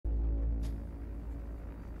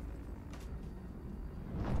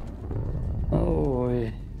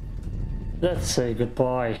Let's say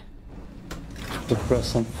goodbye to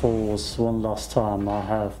Crescent Falls one last time. I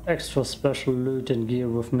have extra special loot and gear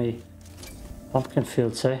with me. Pumpkin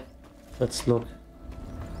fields, eh? Let's look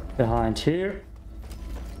behind here.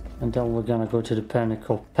 And then we're gonna go to the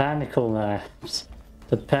Panicle Labs.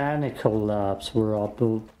 The Panicle Labs where I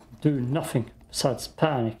will do nothing besides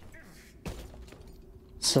panic.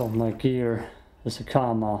 So my gear is a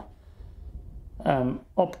Karma. An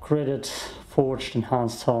upgraded forged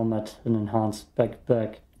enhanced helmet, an enhanced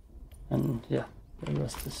backpack, and yeah, the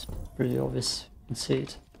rest is pretty obvious, you can see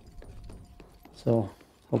it. So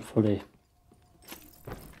hopefully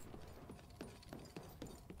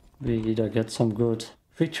we either get some good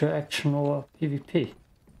creature action or PvP.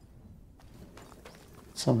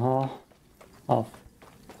 Somehow I'm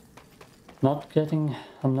not getting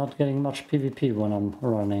much PvP when I'm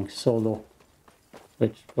running solo,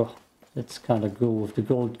 which well, let's kind of go with the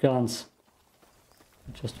gold guns.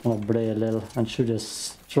 I just want to play a little and shoot a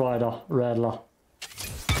Strider Rattler.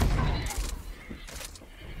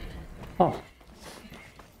 Oh,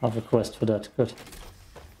 I have a quest for that, good.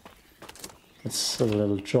 It's a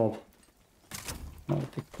little job, not a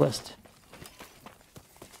big quest.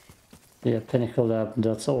 Yeah, Pinnacle Lab,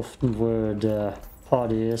 that's often where the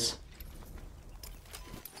party is.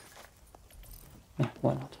 Yeah,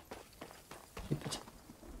 why not? Keep it.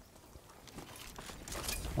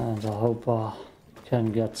 And I hope I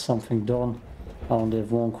can get something done. I only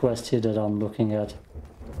have one quest here that I'm looking at.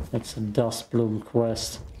 It's a Dust Bloom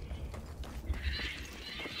quest.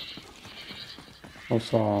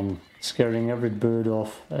 Also I'm scaring every bird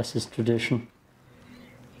off as is tradition.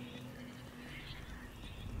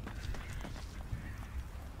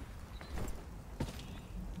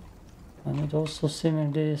 And it also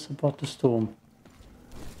seemingly is about to storm.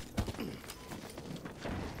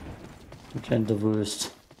 Which ain't the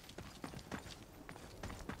worst.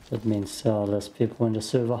 That means there are less people in the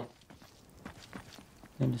server.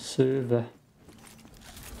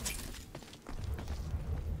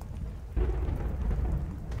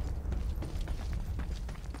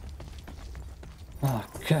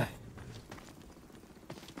 Okay.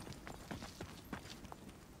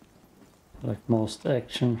 Like most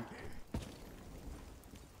action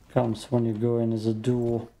comes when you go in as a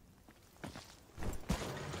duo.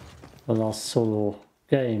 The last solo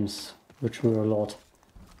games, which were a lot,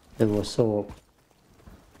 they were so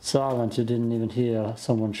silent you didn't even hear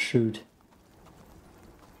someone shoot.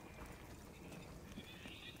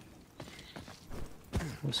 It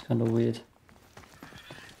was kind of weird.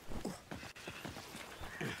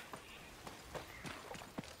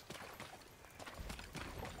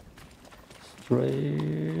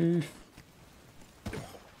 Strafe.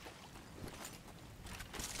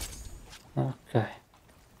 Okay.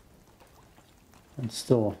 And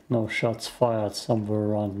still no shots fired somewhere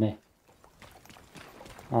around me.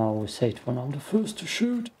 I always hate when I'm the first to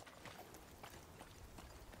shoot.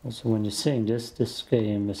 Also when you're seeing this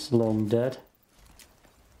game is long dead.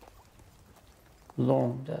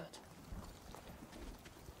 Long dead.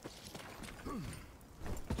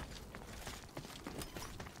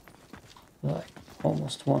 Like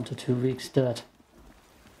almost 1 to 2 weeks dead.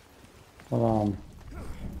 Well, I'm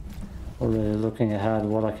already looking ahead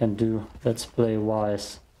what I can do let's play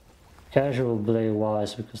wise. Casual play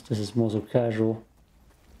wise, because this is more so casual.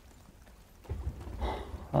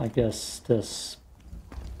 I guess there's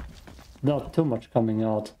not too much coming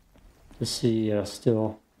out to see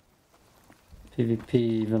still. PvP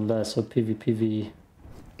even less, or PvPvE.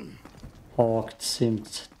 Hawked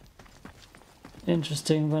seemed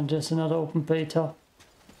interesting when there's another open beta.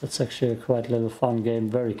 That's actually a quite little fun game,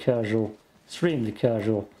 very casual, extremely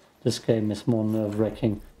casual. This game is more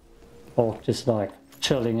nerve-wracking. Hawked is like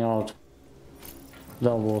chilling out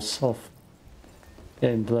levels of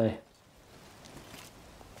gameplay.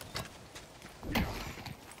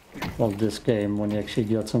 Well, this game, when you actually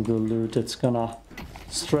get some good loot, it's gonna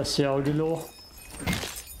stress you out a lot.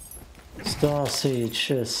 Star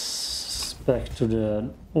Siege is back to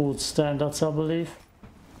the old standards, I believe,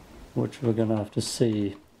 which we're gonna have to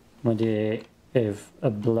see when they have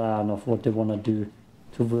a plan of what they wanna do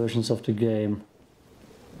to versions of the game.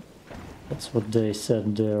 That's what they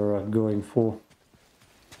said they're going for.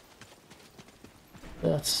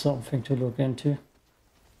 That's something to look into.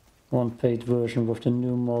 One paid version with the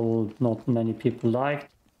new model not many people liked.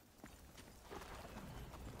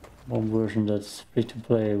 One version that's free to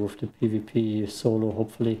play with the PvP solo,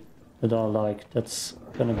 hopefully, that I like. That's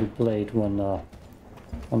gonna be played when on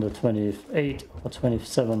the 28th or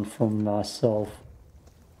 27th from myself.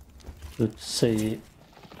 Let's see.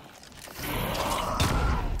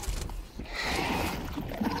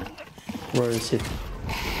 Where is it?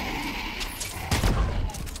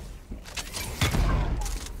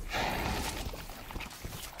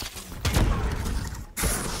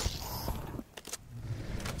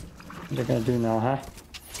 What are you gonna do now, huh?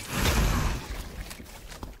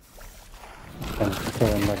 Can't throw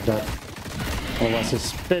him like that. Otherwise he's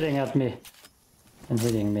spitting at me and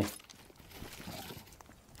hitting me.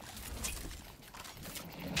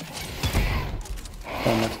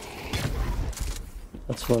 Damn it.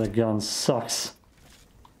 That's why the gun sucks.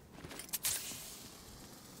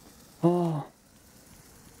 Oh.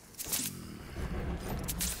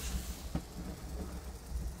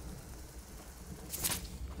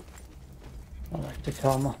 I like the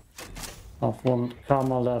karma. I have one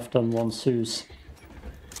karma left and one Zeus.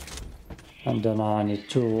 And then I need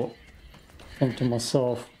to think to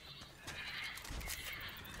myself,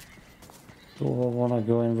 do I want to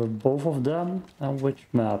go in with both of them and which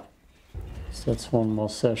map? So that's one more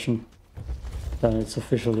session. Then it's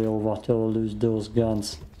officially over till I lose those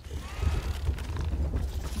guns.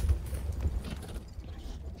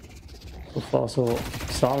 So far so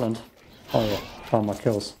silent. Oh yeah, karma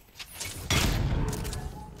kills.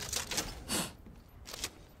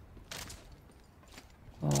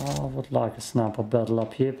 I would like a sniper battle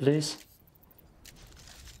up here, please.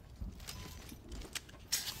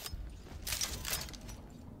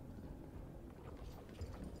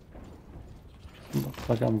 Looks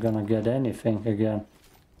like I'm gonna get anything again.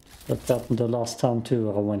 That happened the last time too.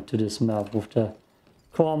 I went to this map with the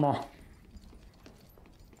karma.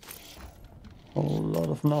 A whole lot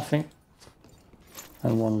of nothing.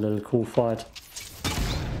 And one little cool fight.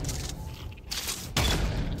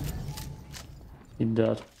 Eat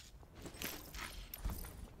that.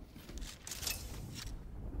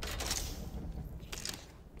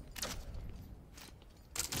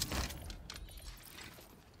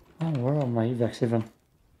 Oh, where are my evacs even?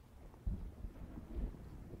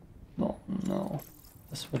 Oh no.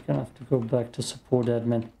 Guess we're gonna have to go back to support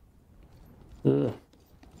admin. Ugh.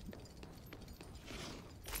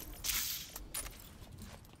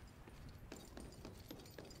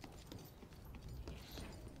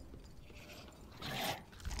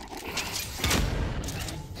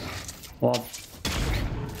 What?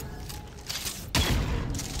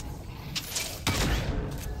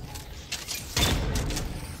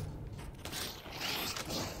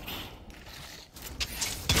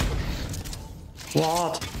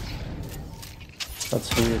 What?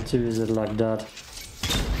 That's weird too, is it like that?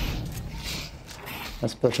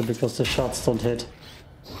 Especially because the shots don't hit.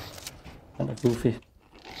 Kinda goofy.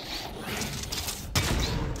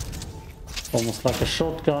 Almost like a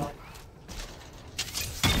shotgun.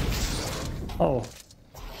 Oh,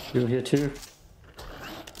 you here too?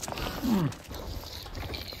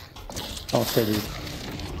 Okay, dude.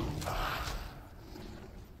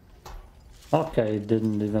 Okay, it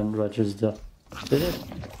didn't even register. Did it?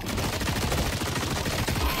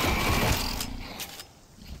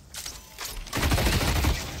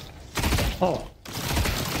 Oh.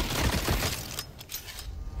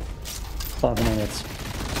 5 minutes.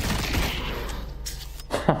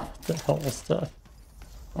 What the hell was that?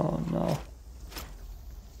 Oh no.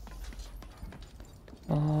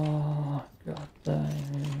 Oh, god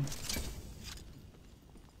dang.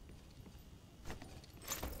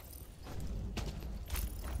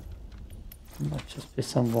 Might just be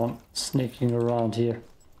someone sneaking around here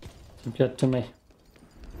to get to me.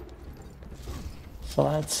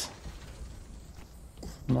 Sides.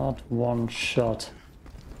 Not one shot.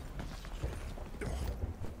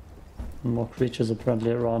 More creatures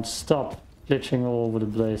apparently around. Stop glitching all over the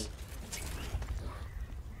place.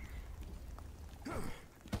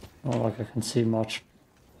 Not like I can see much.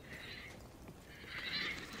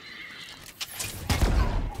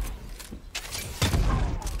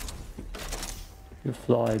 You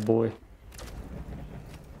fly, boy.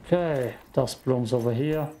 Okay, dust blooms over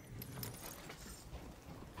here.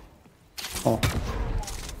 Oh.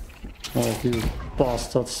 Oh, you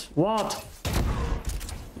bastards. What?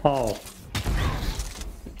 Oh.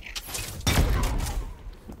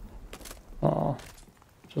 Oh.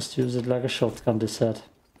 Just use it like a shotgun, they said.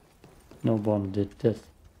 No one did that.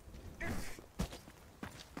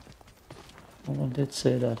 No one did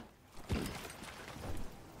say that.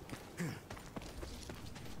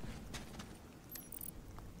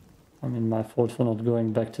 I mean, my fault for not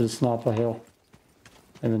going back to the sniper hill.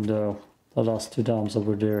 Even though the last 2 times I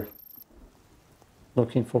were there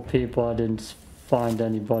looking for people, I didn't find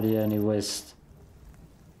anybody anyways.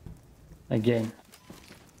 Again.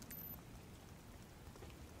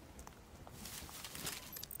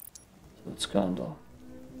 So it's kinda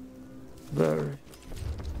very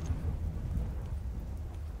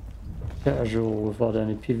casual without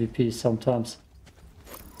any PvP sometimes.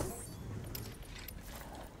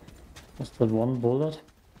 Was that one bullet?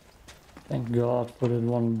 Thank God for that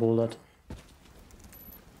one bullet.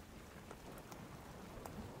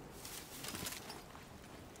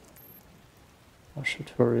 I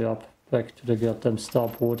should hurry up back to the goddamn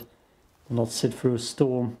starport and not sit through a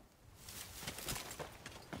storm.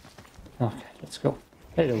 Okay, let's go.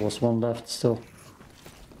 Hey, there was one left still.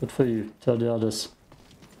 Good for you. Tell the others.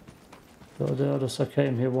 Tell the others I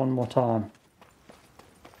came here one more time.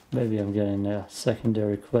 Maybe I'm getting a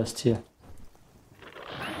secondary quest here.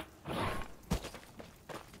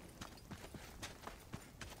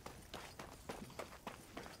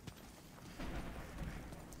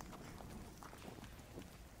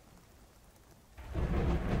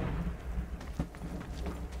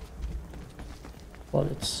 But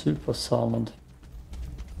it's super silent.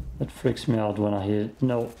 It freaks me out when I hear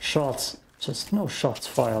no shots. Just no shots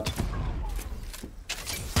fired.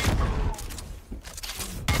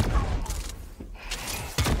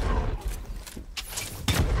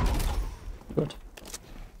 Good.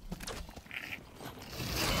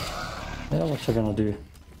 Yeah, what you gonna do?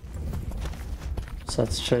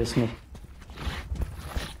 Besides chase me.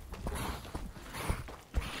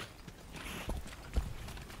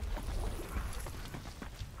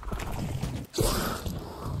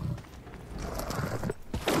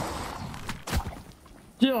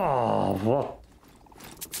 Yeah, what?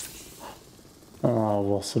 Oh,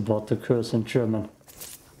 was about the Crescent German.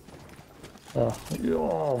 Ja,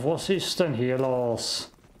 was ist denn hier los?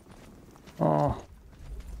 Oh.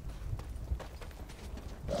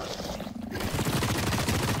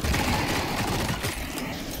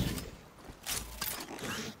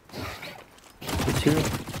 Did you?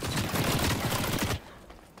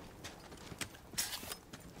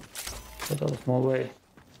 Get out of my way.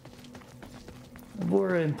 A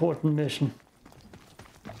very important mission.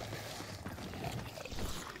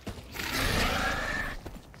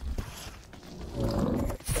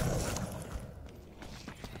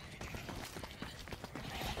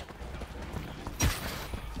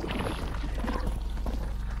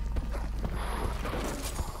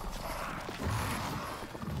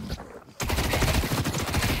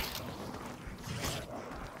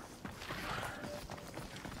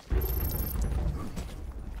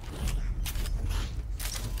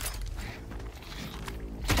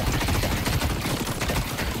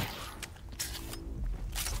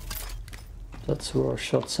 That's where I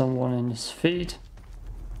shot someone in his feet.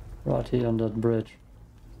 Right here on that bridge.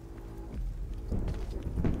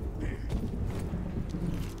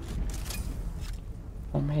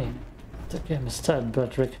 I mean, the game is dead,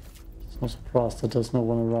 Patrick. It's no surprise that there's no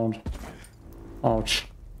one around. Ouch.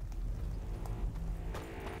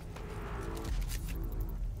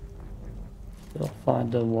 I'll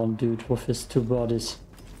find that one dude with his two bodies.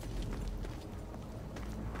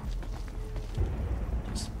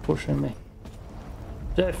 Just pushing me.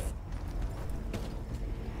 Death!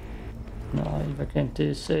 No, Evac ain't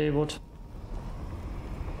disabled.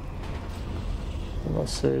 What I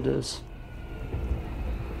say it is.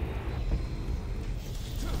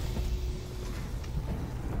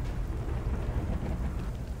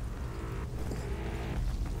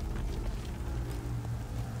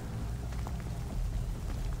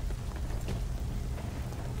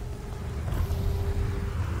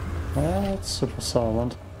 Yeah, it's super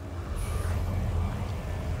silent.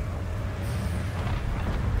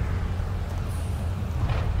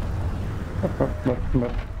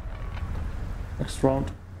 Next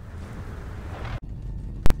round.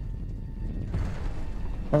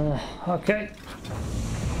 Okay.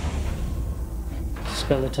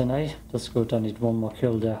 Skeleton, eh? That's good, I need one more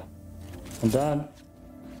kill there. And then,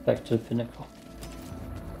 back to the pinnacle.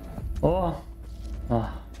 Or,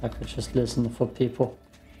 I could just listen for people.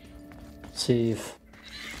 See if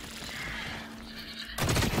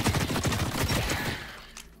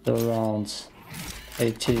the rounds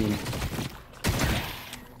 18.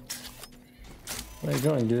 Where are you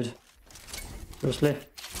going, dude? Seriously?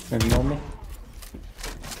 You ignore me?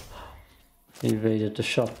 He evaded the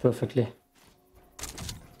shot perfectly.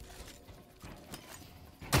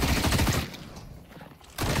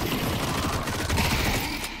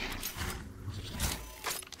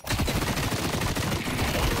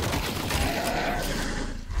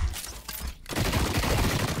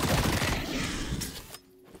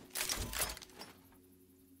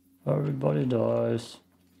 Everybody dies.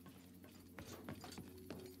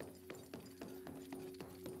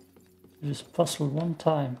 Just puzzle one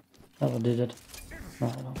time. Never did it. No,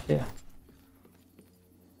 I don't care.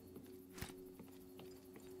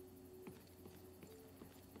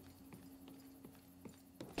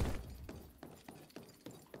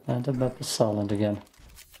 And the map is silent again.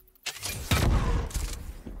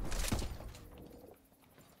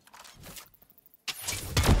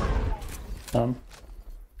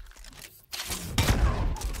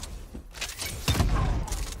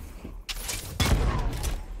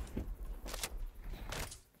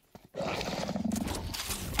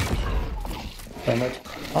 damn it.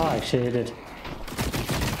 Oh, I actually hit it.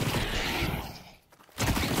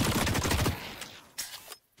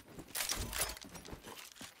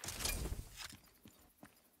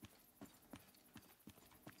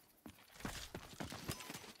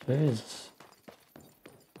 Jesus.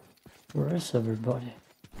 Where is everybody?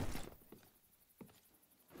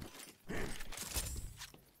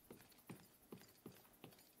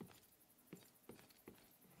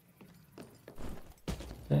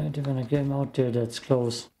 There ain't even a game out there that's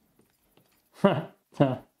close.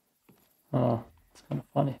 Oh, it's kind of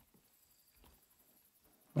funny.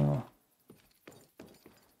 Oh.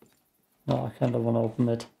 No, I kind of want to open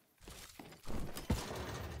it.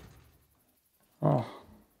 Oh.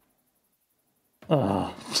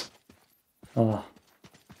 Ah. Ah.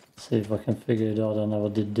 See if I can figure it out. I never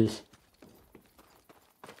did this.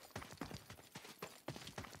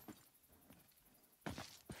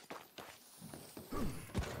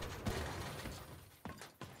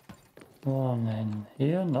 One in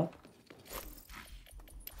here, no.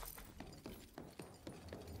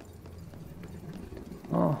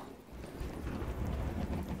 Oh.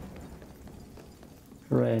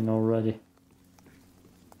 Rain already.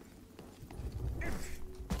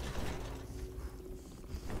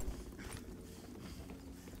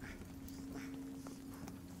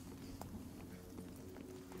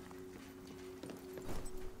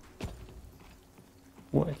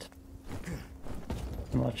 Wait.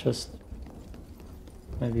 Not just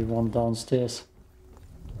maybe one downstairs.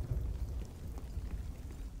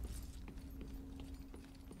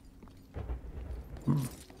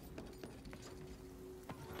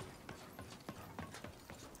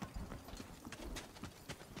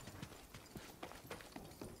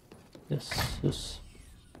 This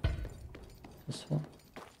one.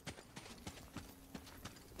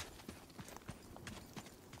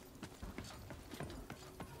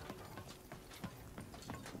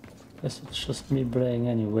 Guess it's just me playing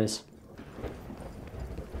anyways.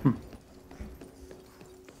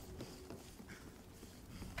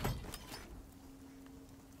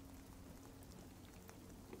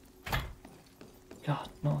 God,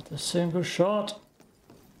 not a single shot.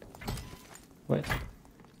 Wait.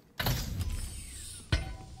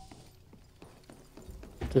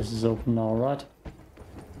 This is open now, right?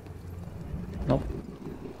 Nope.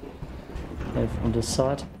 Maybe from this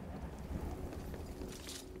side.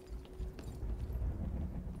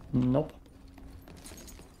 Nope.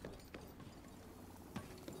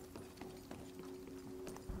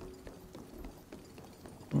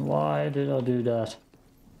 Why did I do that?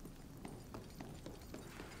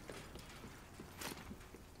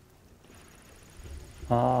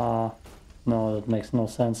 Ah, no, that makes no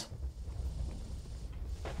sense.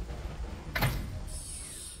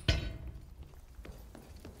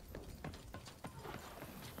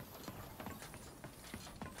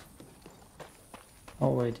 Oh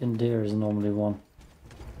wait, in there is normally one.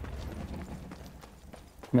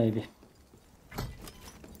 Maybe.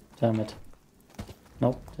 Damn it.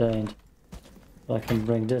 Nope, there ain't. I can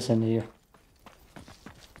bring this in here.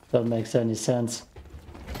 That makes any sense.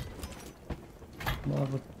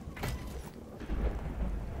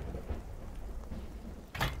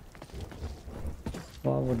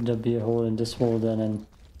 Why wouldn't there be a hole in this wall then? And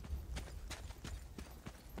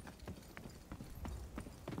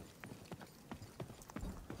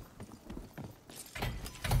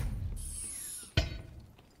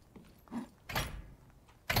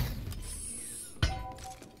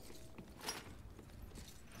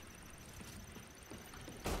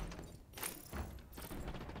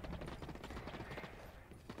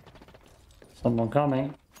someone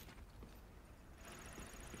coming.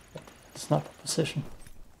 Sniper position.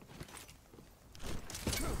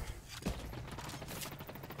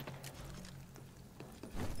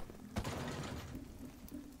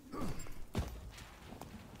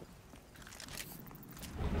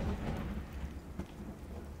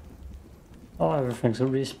 Oh, everything's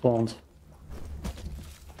respawned.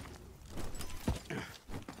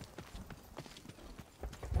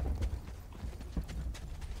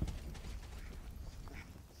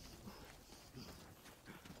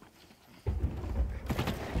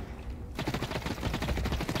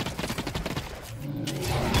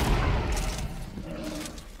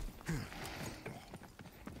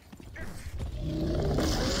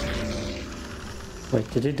 Wait,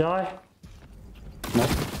 did he die? No.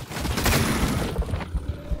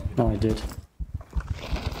 No, he did.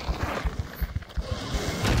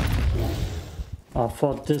 I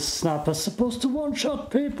thought this sniper's supposed to one-shot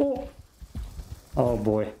people. Oh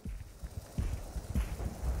boy.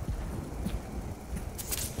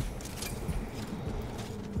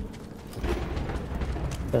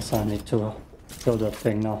 Guess I need to Kill that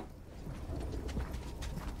thing now.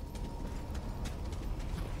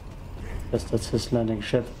 Guess that's his landing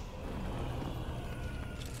ship.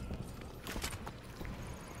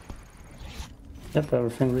 Yep,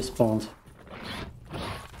 everything respawned.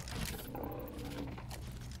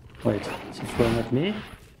 Wait, is he throwing at me?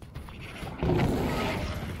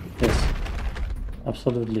 Yes,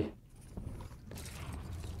 absolutely.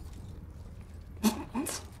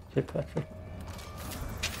 Okay, Patrick.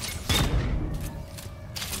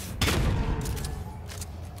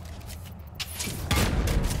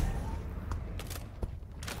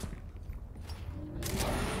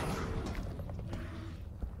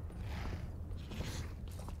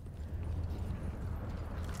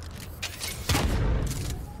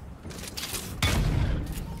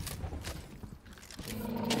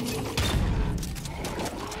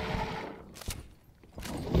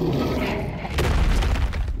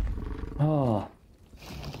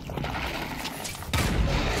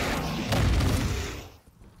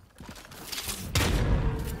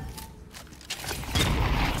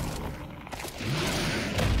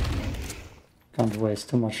 Can't waste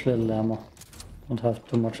too much little ammo. Don't have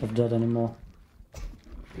too much of that anymore.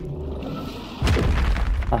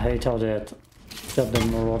 I hate how that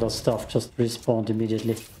goddamn marauder stuff just respawned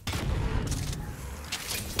immediately.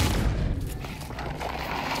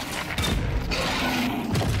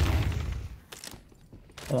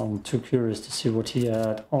 I'm too curious to see what he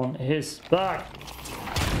had on his back.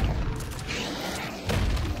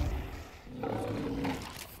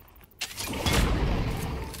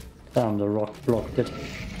 Damn, the rock blocked it.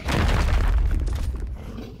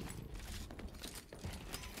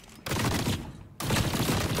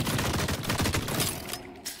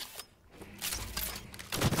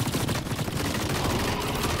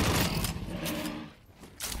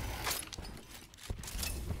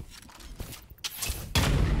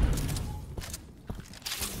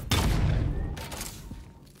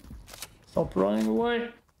 Stop running away.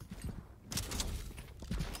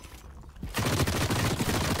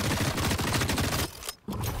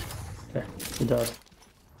 Okay, he does.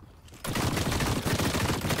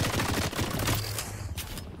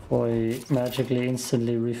 Before he magically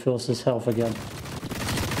instantly refills his health again.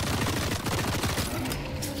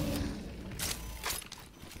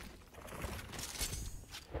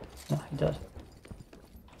 Ah, he does.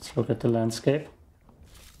 Let's look at the landscape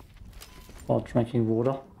while drinking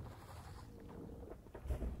water.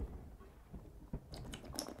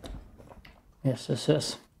 Yes, yes,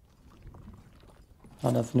 yes.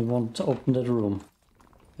 I definitely want to open that room,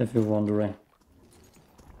 if you're wondering.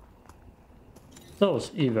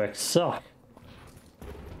 Those Evacs suck.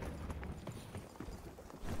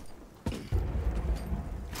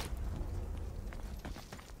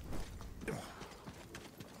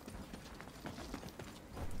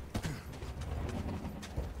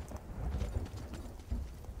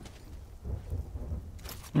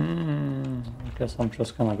 I guess I'm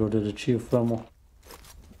just gonna go to the geothermal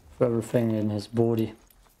for everything in his body.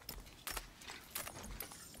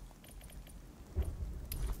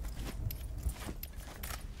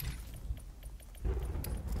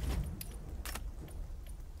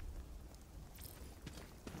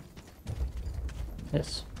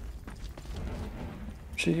 Yes.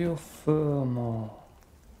 Geothermal.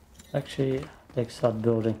 Actually, lakeside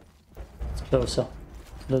building. It's closer.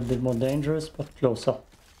 A little bit more dangerous, but closer.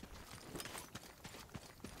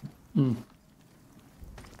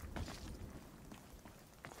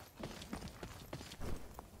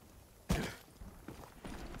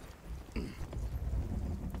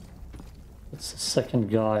 It's the second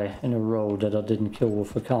guy in a row that I didn't kill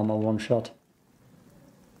with a karma one shot.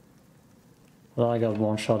 But I got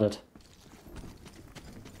one shotted.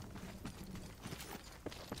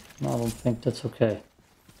 I don't think that's okay.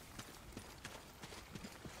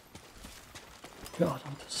 God,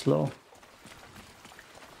 I'm too slow.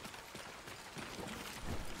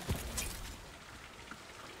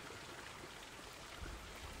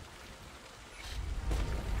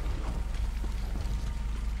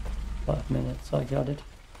 Minutes, I got it.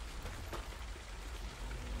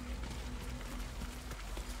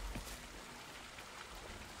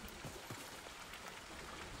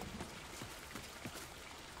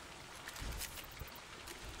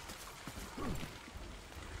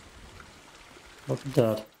 Look at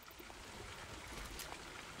that.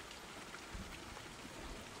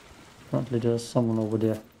 Apparently there's someone over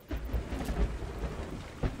there.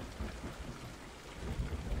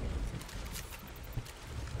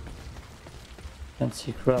 Can't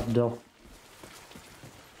see crap though.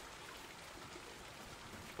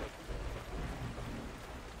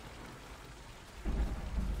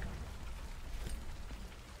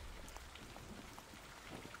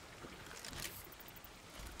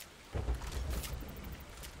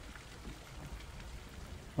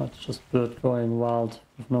 It's just bird going wild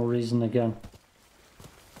with no reason again.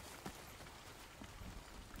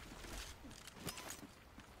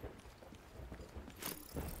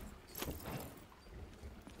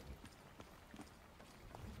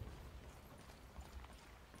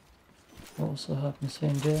 Also happens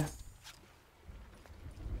in there.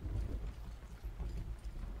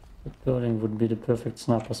 The building would be the perfect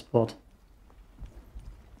sniper spot.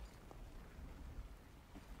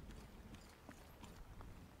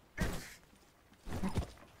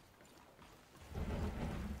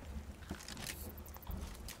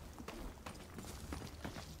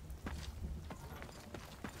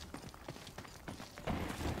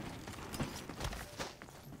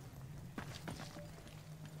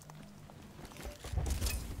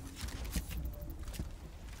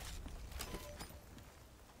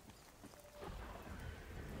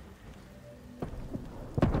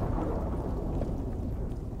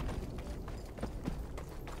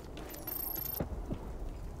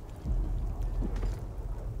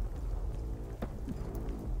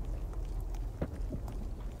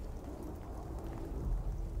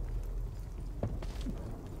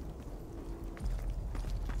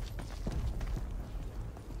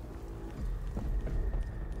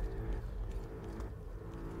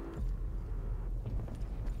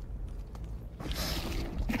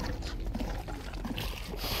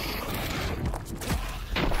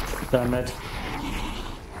 Damn it.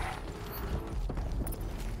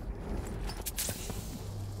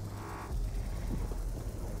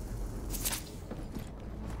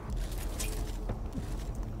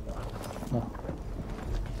 No.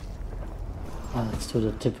 Ah, let's do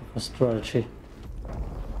the typical strategy.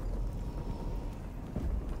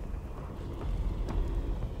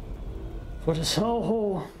 For this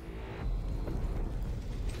hole.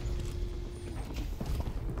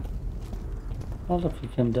 Oh look, he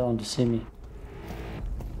came down to see me.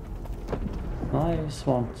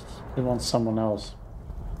 He wants someone else.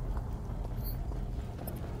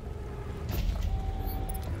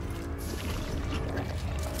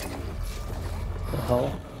 The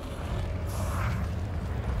hell?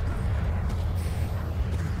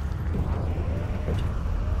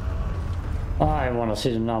 I wanna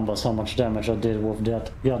see the numbers, how much damage I did with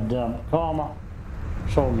that goddamn karma.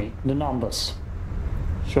 Show me the numbers.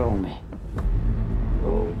 Show me.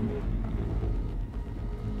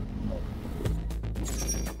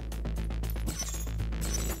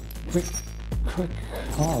 Quick.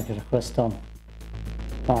 Oh, I got a quest done.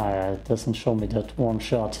 Ah, yeah, it doesn't show me that one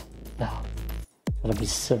shot. Yeah. Gotta be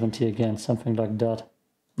 70 again, something like that.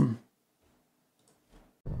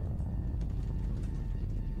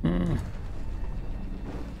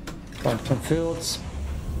 Got some fields,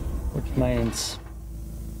 which means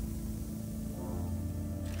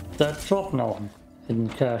that drop now. Hidden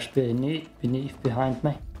cache behind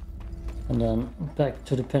me. And then back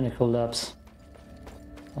to the Pinnacle Labs.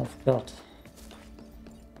 I've got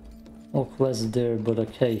no quest there, but a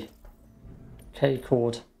K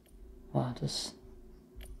code. Ah, this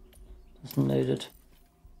doesn't need it.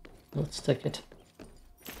 Let's take it.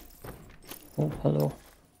 Oh, hello.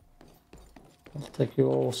 I'll take you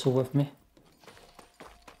also with me.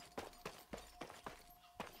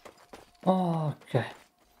 Okay.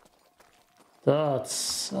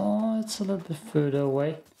 That's... oh, it's a little bit further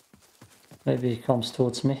away. Maybe he comes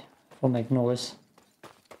towards me if I make noise.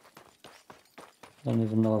 I don't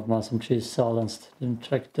even know if my SMG is silenced. Didn't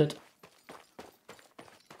check that.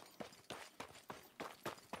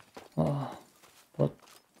 But...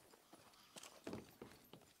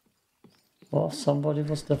 well, somebody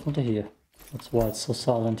was definitely here. That's why it's so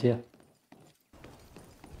silent here.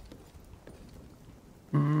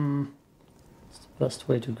 It's the best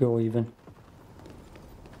way to go even.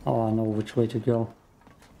 Oh, I know which way to go.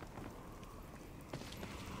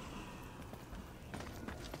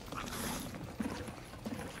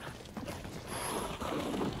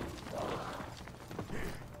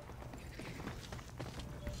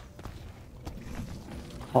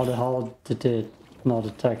 How the hell did they not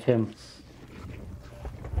attack him?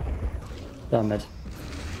 Damn it.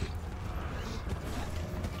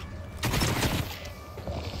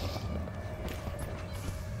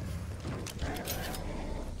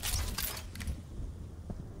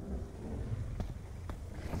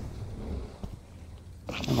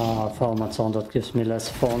 Ah, format on that gives me less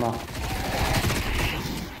fauna.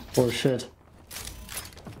 Bullshit.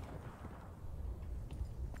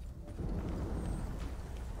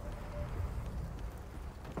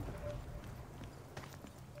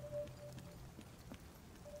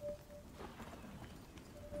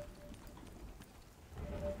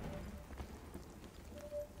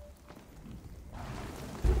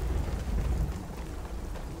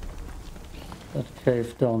 That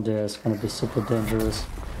cave down there is gonna be super dangerous.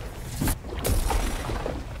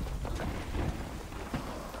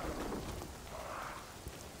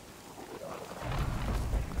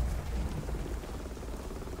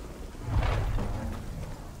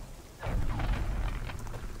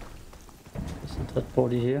 Isn't that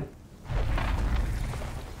body here?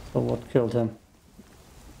 So what killed him?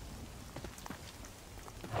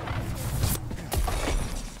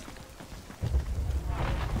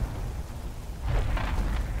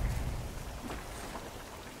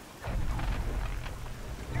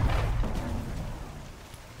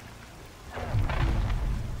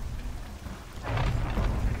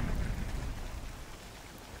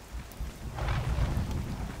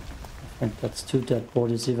 I think that's 2 dead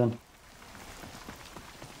bodies even.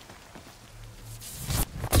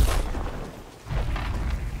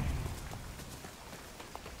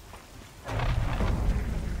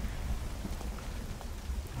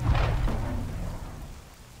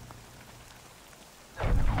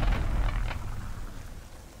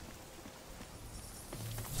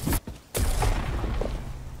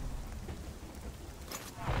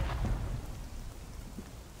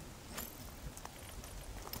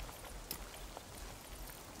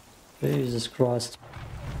 Jesus Christ.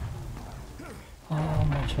 How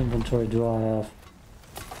much inventory do I have?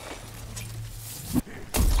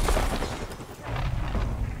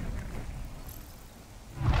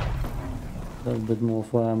 A little bit more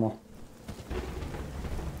for ammo.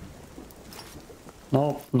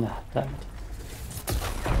 Nope, nah, damn it.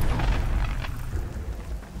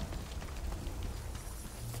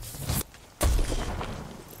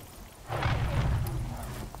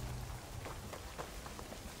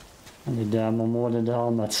 I need the ammo more than the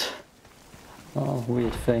helmet. Oh,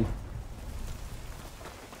 weird thing.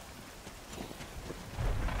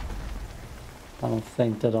 I don't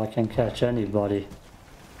think that I can catch anybody.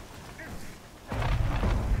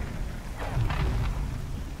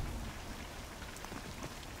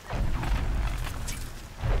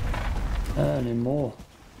 Anymore.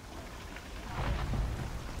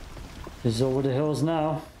 He's over the hills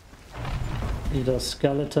now. Either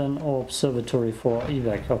skeleton or observatory for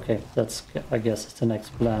Evac. Okay, that's, I guess it's the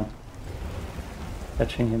next plan.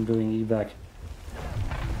 Catching him doing Evac.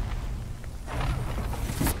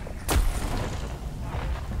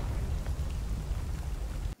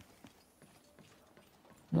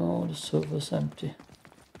 No, the server's empty.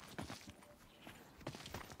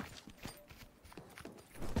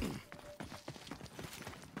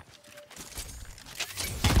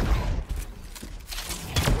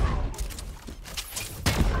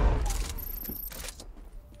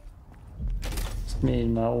 Me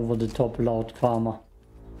and my over-the-top loud karma.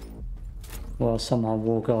 Well, I somehow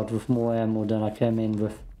walk out with more ammo than I came in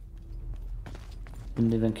with.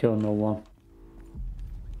 Didn't even kill no one.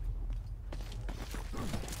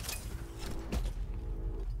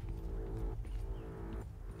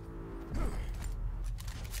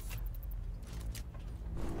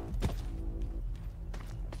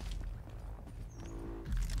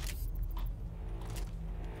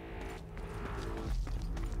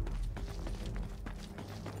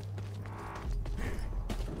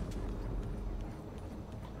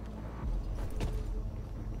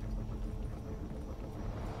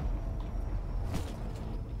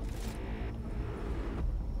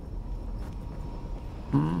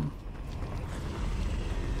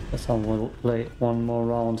 Guess I will play one more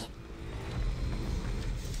round.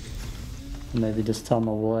 Maybe this time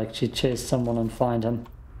I will actually chase someone and find him.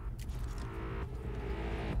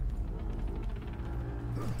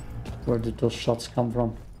 Where did those shots come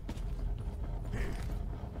from?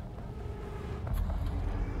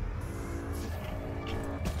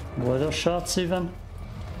 Were those shots even?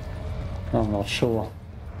 I'm not sure.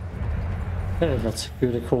 Okay, let's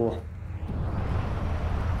secure the core.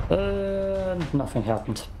 And nothing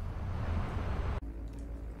happened.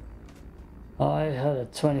 I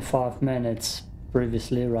had 25 minutes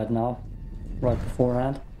previously, right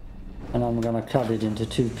beforehand, and I'm gonna cut it into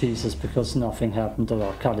 2 pieces because nothing happened, or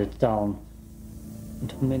I'll cut it down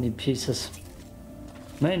into many pieces.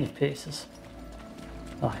 Many pieces.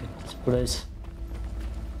 I hate this place.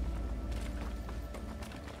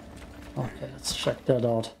 Okay, let's check that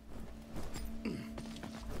out.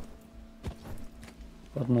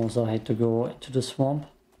 God knows I hate to go into the swamp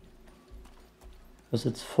because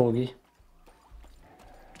it's foggy.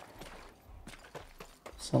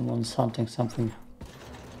 Someone's hunting something.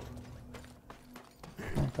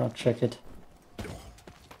 I'm gonna check it.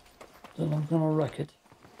 Then I'm gonna wreck it.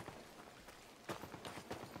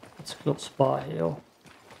 It's close by here.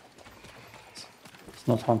 It's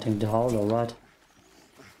not hunting the howler, right?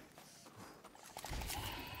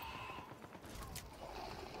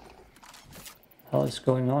 hell is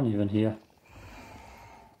going on even here?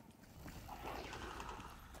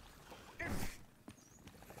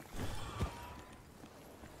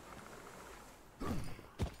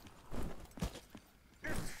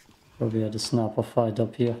 Probably had a sniper fight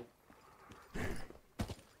up here.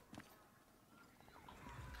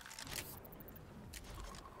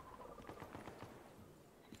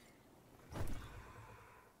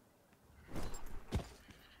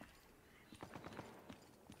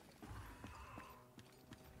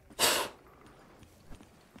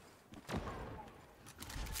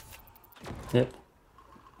 Yep.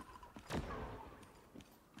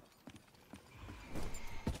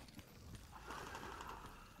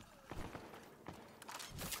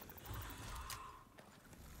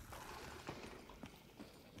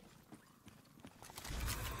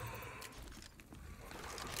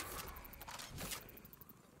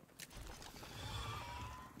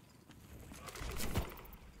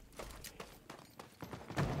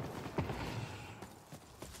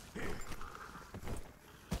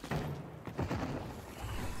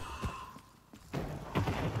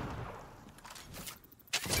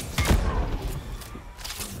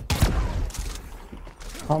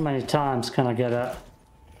 How many times can I get a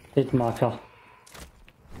hit marker?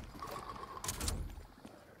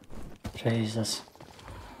 Jesus.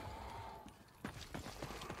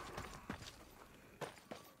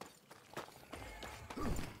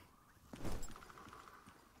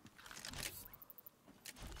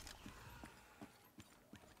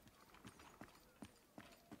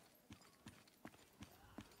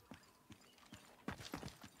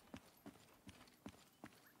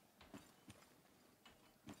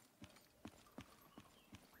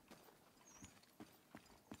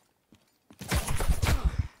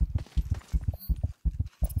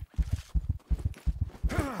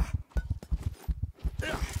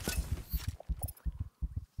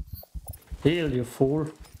 Heal, you fool.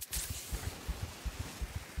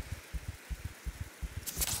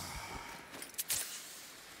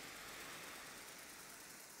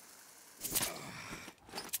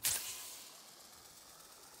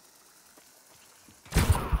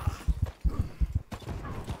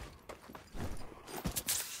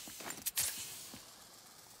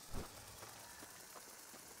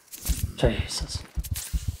 Jesus.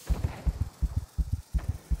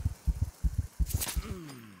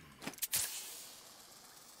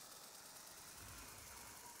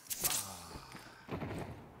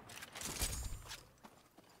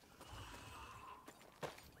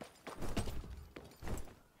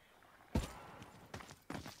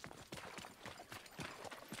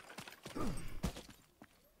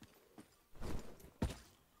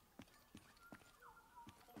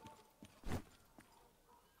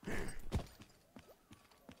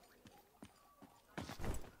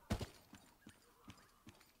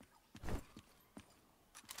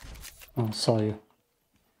 Oh, saw you.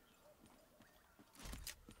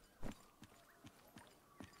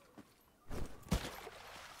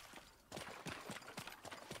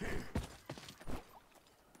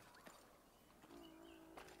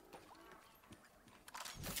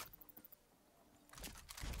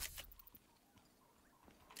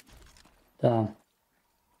 Damn.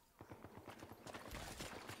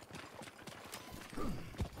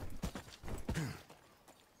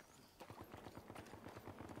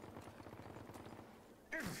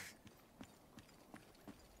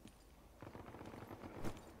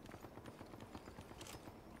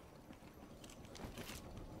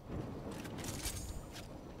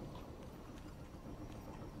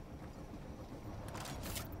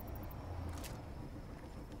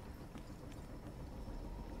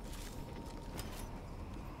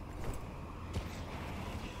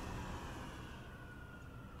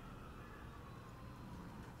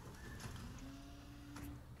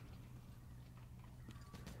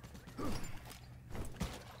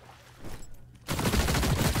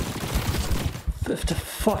 If the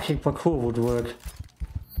fucking parkour would work.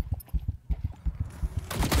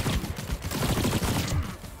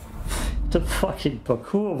 The fucking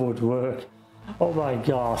parkour would work. Oh my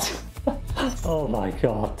god. Oh my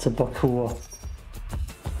god, the parkour.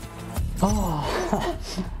 Oh.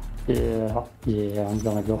 Yeah, I'm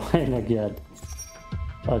gonna go in again.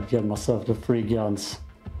 I'll get myself the 3 guns.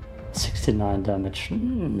 69 damage.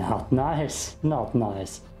 Not nice, not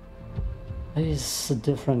nice. He's a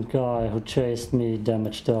different guy who chased me,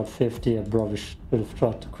 damaged out 50. I probably should have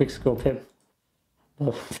tried to quickscope him.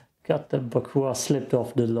 But got the parkour slipped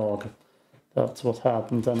off the log. That's what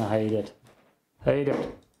happened and I hate it. Hate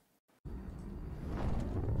it.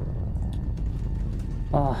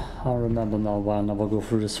 Ah, I remember now why I never go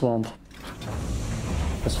through the swamp.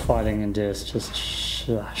 Just fighting in this, just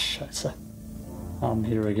scheiße. I'm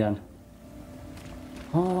here again.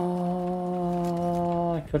 I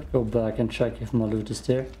could go back and check if my loot is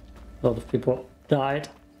there. A lot of people died.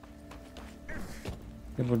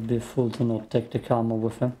 It would be a fool to not take the camo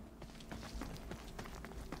with him.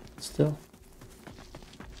 Still.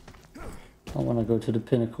 I want to go to the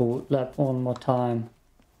pinnacle lab one more time.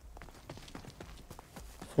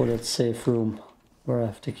 For that safe room where I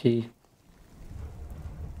have the key.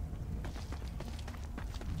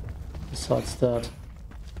 Besides that,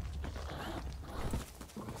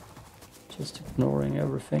 just ignoring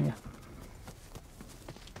everything.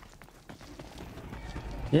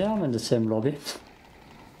 Yeah, I'm in the same lobby.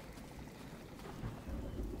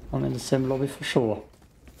 I'm in the same lobby for sure.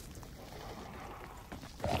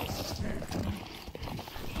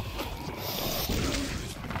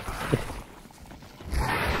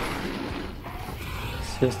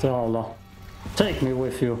 Here's the howler. Take me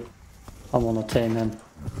with you. I wanna tame him.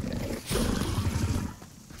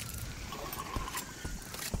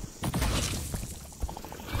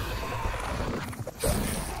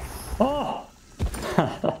 Oh!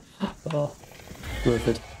 Oh, worth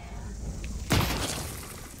it.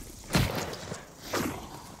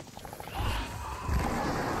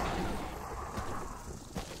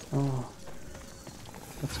 Oh,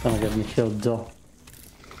 that's gonna get me killed though.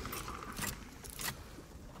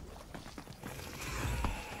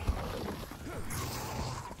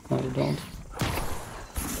 No, you don't.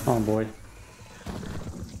 Oh boy.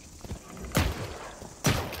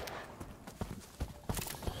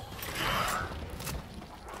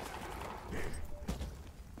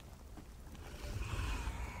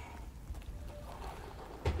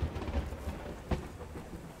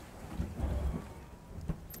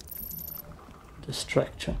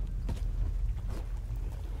 Distraction.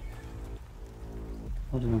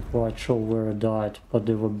 Not even quite sure where I died, but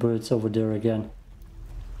there were birds over there again.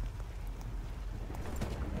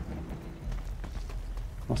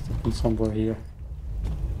 Must have been somewhere here.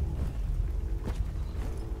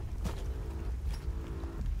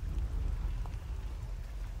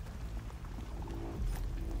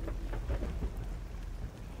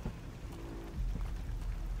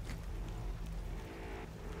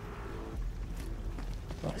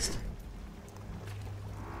 Christ.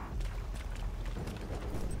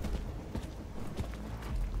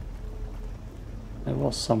 There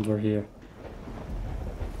was somewhere here.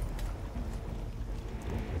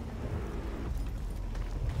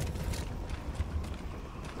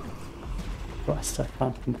 Christ, I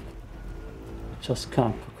can't. Just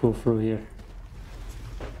can't go through here.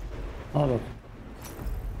 Oh look.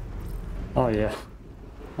 Oh yeah.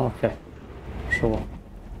 Okay. Sure.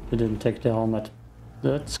 You didn't take the helmet.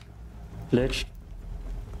 That's glitched.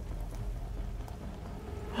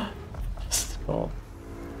 It's gone.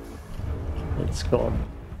 It's gone.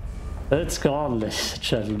 It's gone, ladies and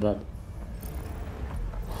gentlemen.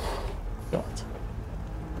 God.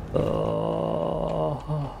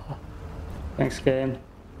 Oh. Thanks, game.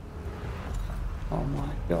 Oh my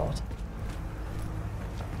god.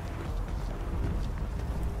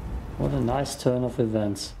 What a nice turn of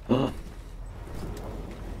events.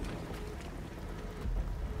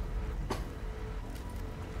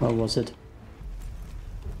 Where was it?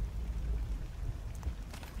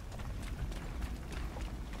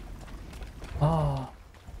 Ah.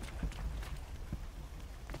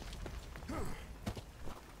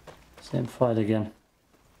 Same fight again.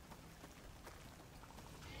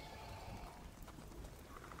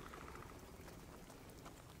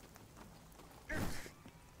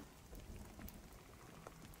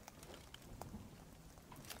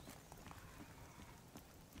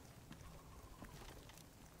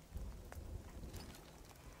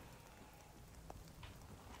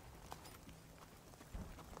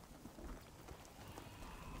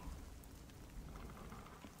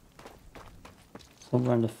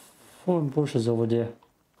 Somewhere in the fallen bushes over there.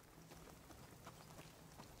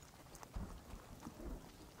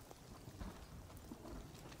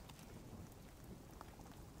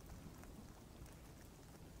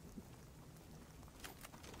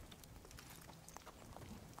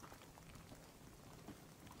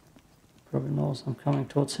 Probably knows I'm coming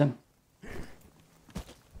towards him.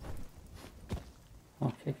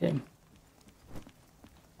 Okay, game.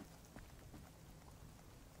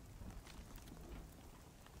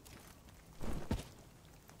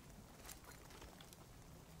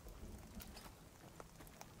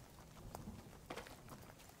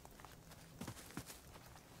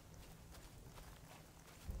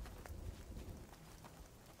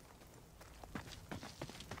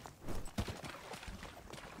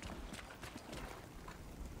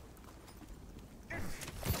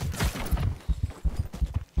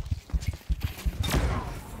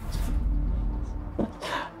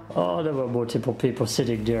 Oh, there were multiple people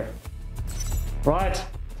sitting there. Right?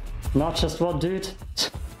 Not just one dude.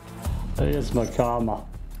 Here's my karma.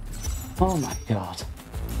 Oh my god.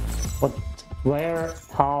 What? Where?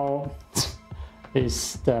 How?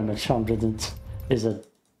 Is damage 100? Is a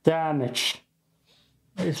damage?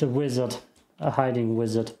 It's a wizard. A hiding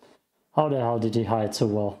wizard. How the hell did he hide so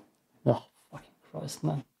well? Oh, fucking Christ,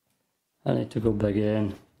 man. I need to go back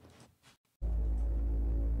in.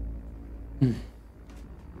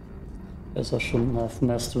 Guess I shouldn't have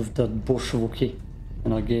messed with that bush rookie.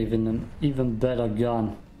 And I gave him an even better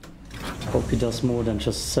gun. Hope he does more than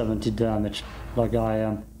just 70 damage, like I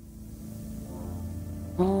am.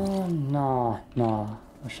 Oh, nah.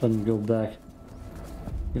 I shouldn't go back.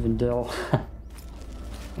 Even though...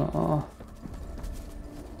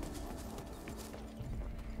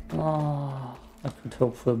 I could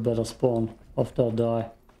hope for a better spawn after I die.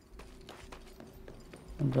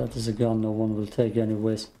 And that is a gun no one will take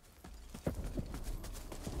anyways.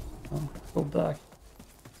 Go back.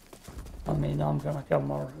 I mean, I'm gonna get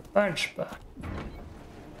my revenge back.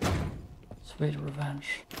 Sweet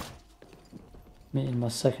revenge. Me and my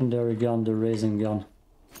secondary gun, the raising gun.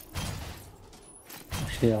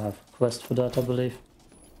 Actually, I have a quest for that, I believe.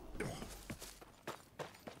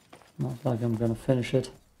 Not like I'm gonna finish it.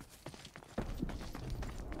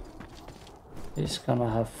 He's gonna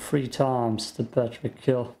have 3 times the Patrick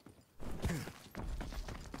kill.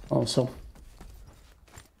 Also,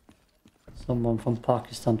 someone from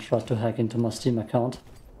Pakistan tried to hack into my Steam account.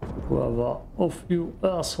 Whoever of you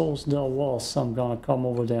assholes there was, I'm gonna come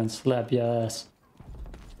over there and slap your ass.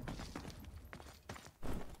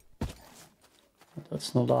 But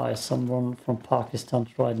that's not I. Someone from Pakistan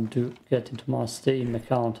tried to get into my Steam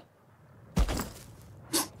account.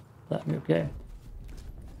 Damn you, game.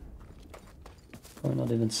 We're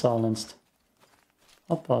not even silenced.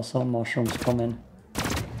 Hoppa, some mushrooms come in.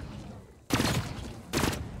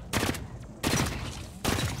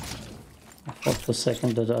 I thought for a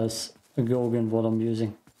second that I was a Gogan what I'm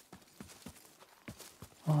using.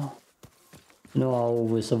 Oh. You know, I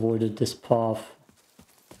always avoided this path.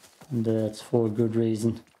 And that's for a good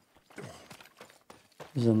reason.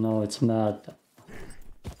 Because I know it's mad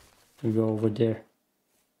to go over there.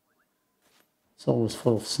 It's always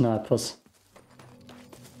full of snipers.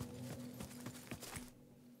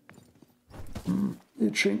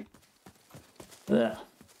 Itching. Yeah.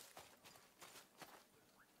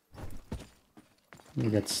 You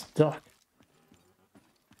get stuck.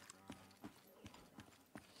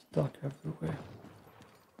 Stuck everywhere.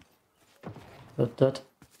 Got that.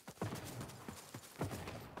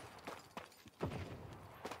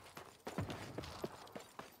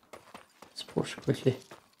 Let's push quickly.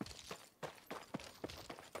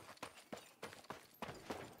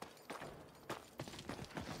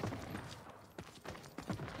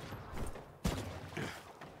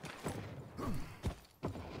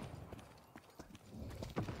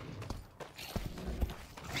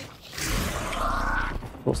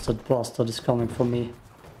 That bastard is coming for me.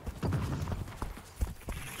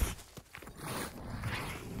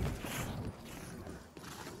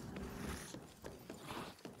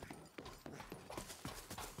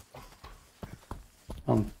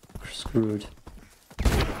 I'm screwed.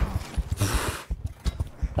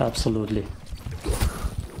 Absolutely.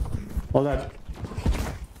 Well, that.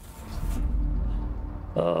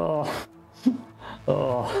 Oh.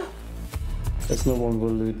 There's no one will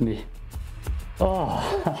loot me.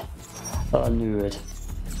 Oh, I knew it.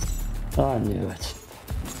 I knew it.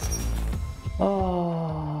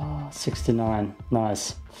 Oh, 69.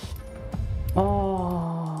 Nice.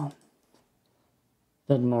 Oh,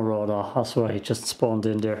 that marauder. I swear he just spawned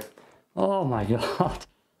in there. Oh my god.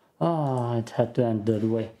 Oh, it had to end that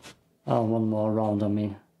way. Oh, one more round, I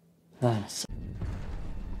mean. Nice.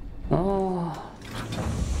 Oh,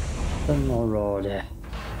 the marauder.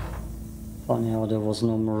 Funny how there was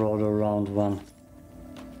no marauder around when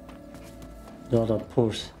the other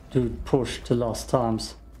dude pushed the last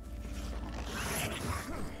times.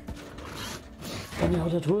 Funny how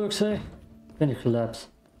that works, eh? Then you collapse.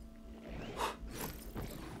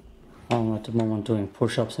 I'm at the moment doing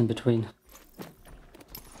push-ups in between.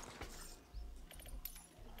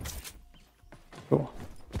 Sure.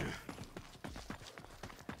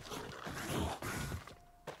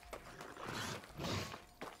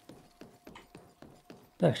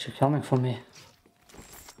 They're actually coming for me.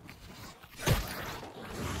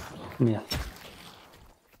 Come here.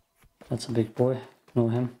 That's a big boy. Know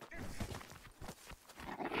him.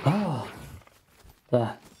 Oh!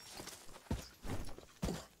 There.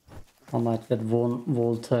 I might get one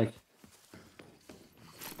wall tag.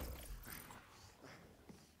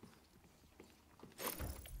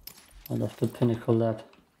 I love the pinnacle lab.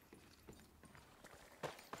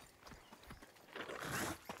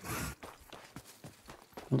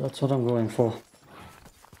 And that's what I'm going for.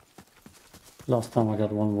 Last time I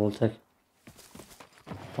got one Voltec.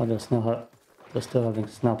 Oh, they're still having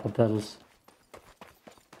snapper pedals.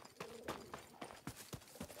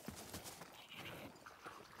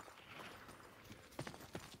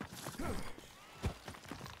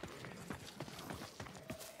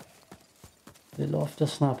 They love the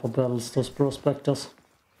snapper pedals, those prospectors.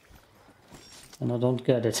 And I don't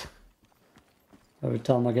get it. Every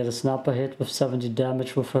time I get a snapper hit with 70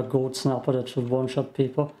 damage with a gold snapper that should one-shot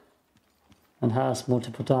people. And has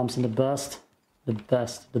multiple times in the best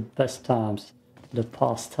times. The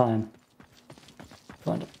past time.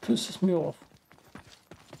 Kind of pisses me off.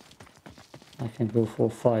 I can go for a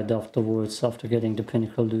fight afterwards after getting the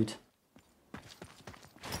pinnacle loot.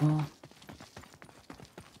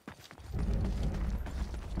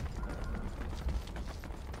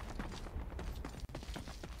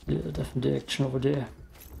 Yeah, definitely action over there.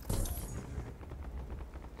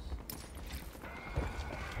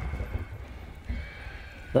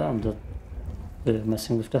 Damn, they're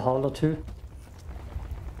messing with the howler too.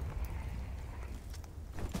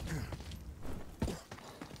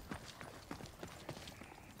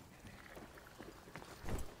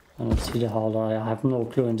 I don't see the howler. I have no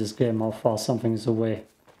clue in this game how far something is away.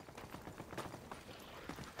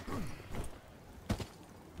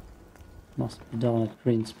 Must be down at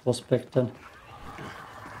Green's Prospect then.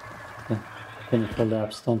 Yeah, pinnacle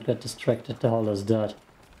labs, don't get distracted, the howler's dead.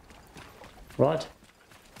 Right?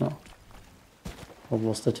 No. Or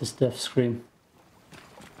was that his death scream?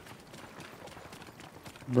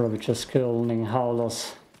 Probably just killing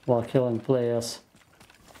howlers while killing players.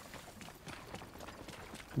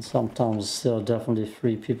 And sometimes there are definitely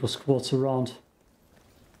 3 people squads around.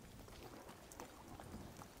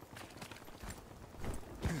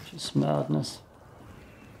 Which is madness.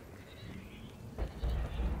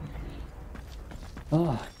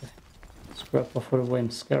 Ah, okay. Scrapper for the win.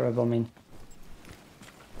 Scarab, I mean.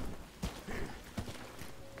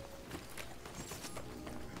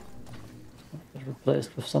 Get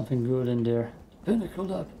replaced with something good in there. Pinnacle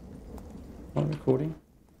lab. Not recording.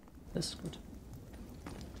 That's good.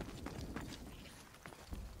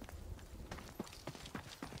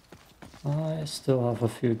 I still have a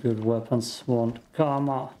few good weapons. 1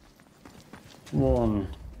 Karma, 1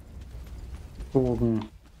 Bogen,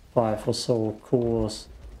 5 or so cores,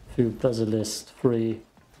 few Basilisk, 3,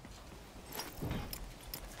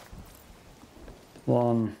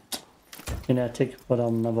 1 Kinetic, but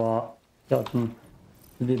I've never gotten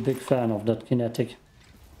to be a big fan of that Kinetic.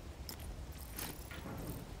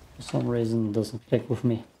 For some reason it doesn't click with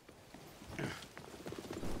me.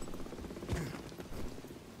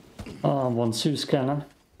 1 Zeus cannon.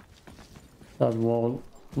 That will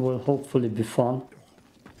hopefully be fun.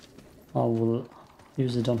 I will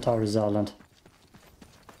use it on Taurus Island.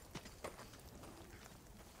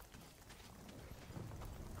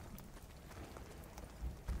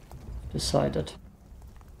 Decided.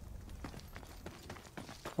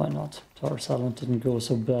 Why not? Taurus Island didn't go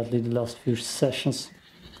so badly the last few sessions.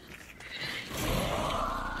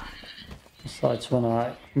 Besides, when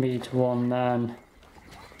I meet one man,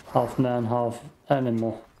 half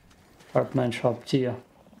animal, half man, sharp tier,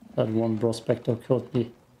 that one prospector killed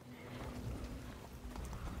me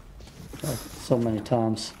like so many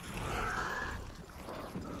times.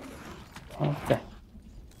 Okay.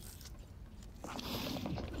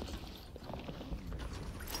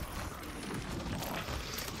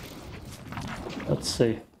 Let's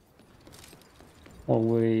see what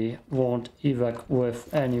we want evac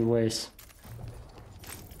with anyways.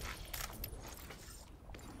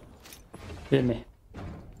 Hear me.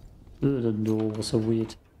 Ooh, the door was so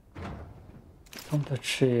weird. Combat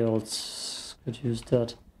shields. Could use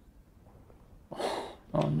that.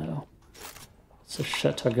 Oh no. It's a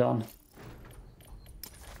shatter gun.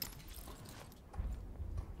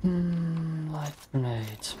 Light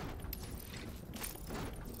grenade.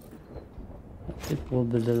 People will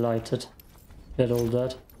be delighted. Get all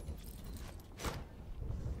that.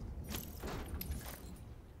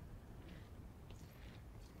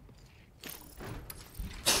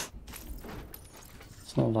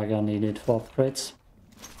 It's not like I need it for upgrades.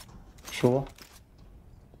 Sure.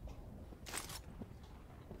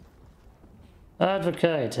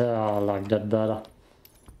 Advocate. I like that better.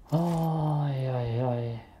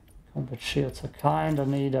 Combat shields are kinda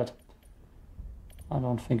needed. I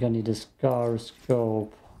don't think I need a scar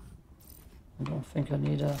scope. I don't think I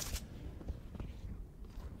need a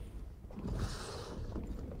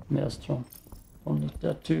Maelstrom. Don't need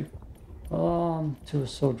that too. Two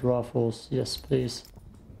sword rifles, yes please.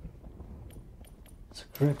 It's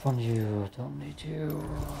a grip on you, don't need you.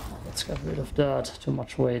 Let's get rid of that, too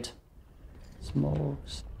much weight.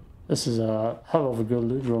 Smokes. This is a hell of a good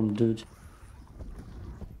loot room, dude.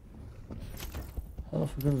 Hell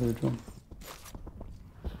of a good loot room.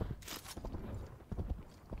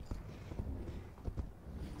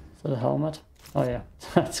 Is that a helmet? Oh yeah,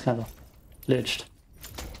 that's kind of glitched.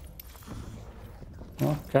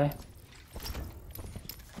 Okay.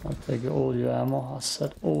 I'll take all your ammo. I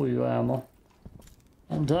said all your ammo.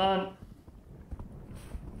 I'm done.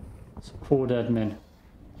 Support admin.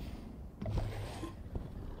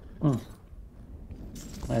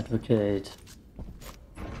 Advocate.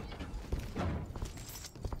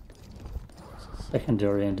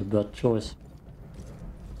 Secondary and a bad choice.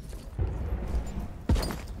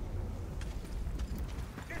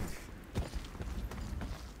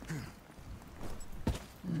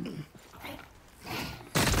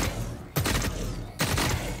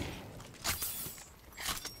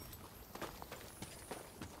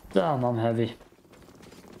 Damn, I'm heavy.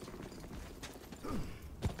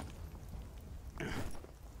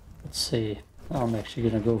 Let's see. I'm actually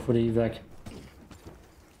gonna go for the evac.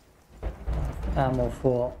 Ammo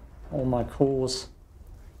for all my cores.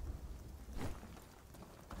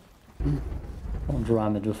 Don't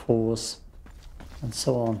ram it with horse and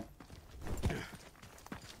so on.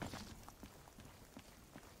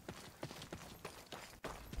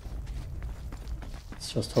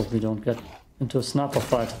 Let's just hope we don't get into a sniper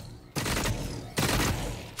fight.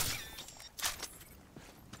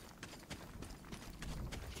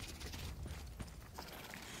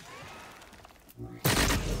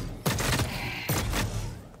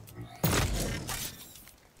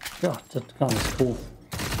 Yeah, that gun is cool.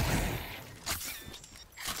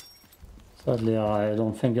 Sadly, I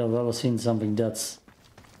don't think I've ever seen something that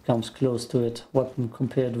comes close to it. Weapon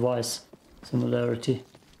compared wise similarity.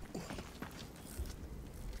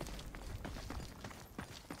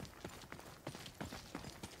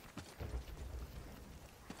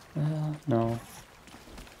 No.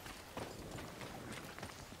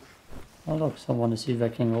 Oh look, someone is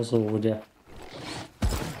evacing also over there.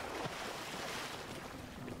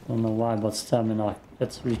 Don't know why, but stamina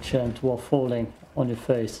gets recharged while falling on your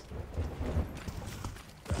face.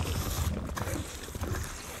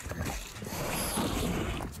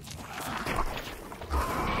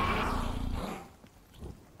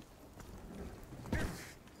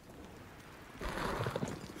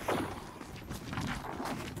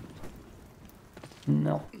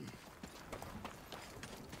 No.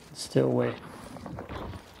 Stay away.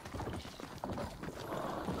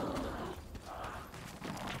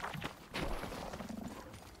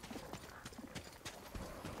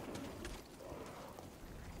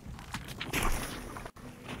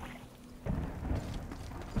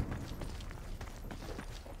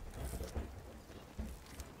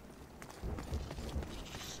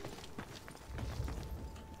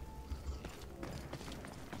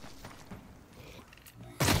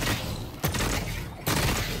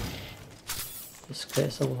 In this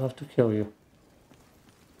case I will have to kill you.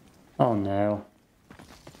 Oh no.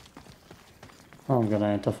 I'm gonna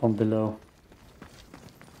enter from below.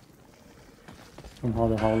 Somehow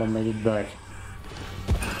the howler made it back.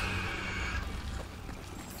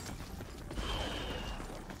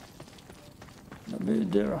 Maybe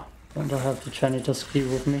there. Don't I have the janitor's key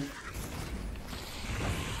with me?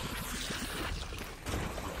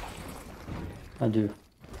 I do.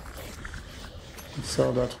 I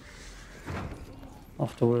saw that.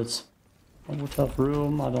 Afterwards. I would have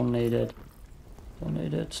room, I don't need it. Don't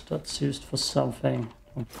need it, that's used for something.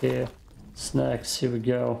 Don't care. Snacks, here we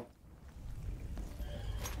go.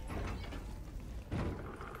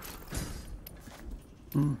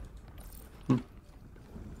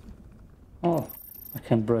 Oh, I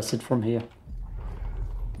can press it from here.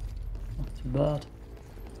 Not too bad.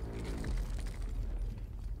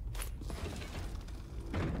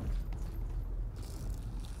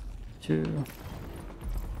 Two.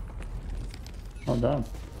 Oh damn.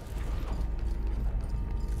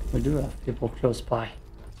 We do have people close by.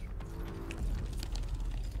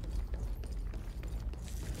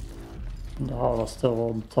 And the howler's still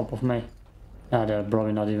on top of me. Yeah, they're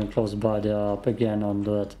probably not even close by, they're up again on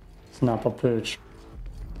that sniper perch.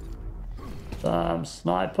 Damn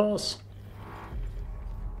snipers!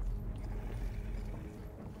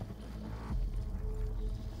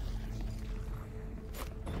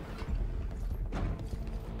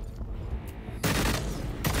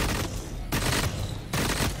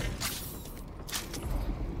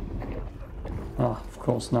 Ah, of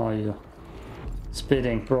course now you're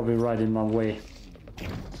spitting probably right in my way.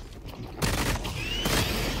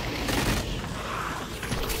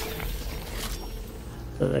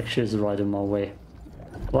 That actually is right in my way.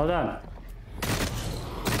 Well done.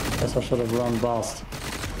 Guess I should have run past.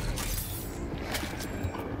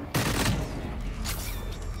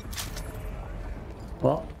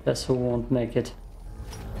 Well, guess who won't make it.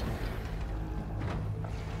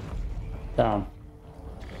 Damn.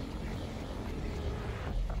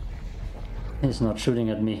 He's not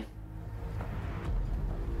shooting at me.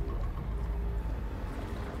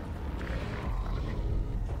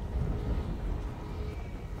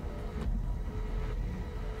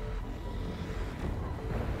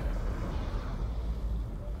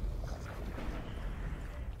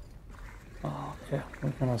 Oh, okay, we're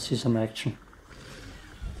gonna see some action.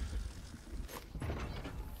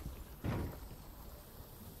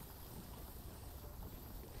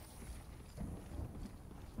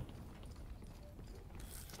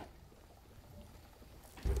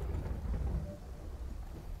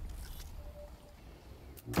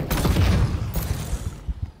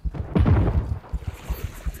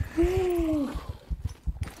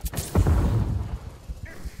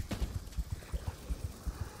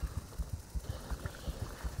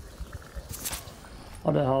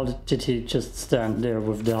 How the hell did he just stand there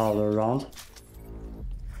with the howler around?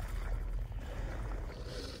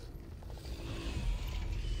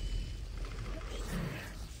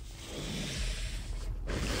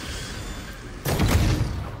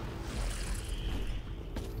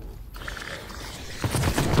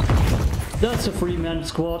 That's a 3-man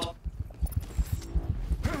squad.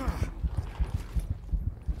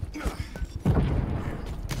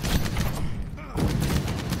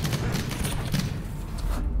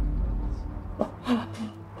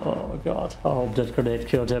 Oh god, I hope that grenade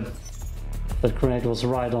killed him. That grenade was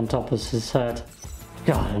right on top of his head.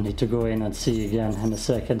 God, I need to go in and see again in a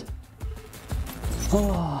second.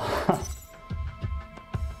 Oh.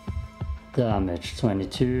 Damage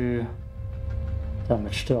 22.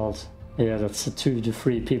 Damage dealt. Yeah, that's a 2 to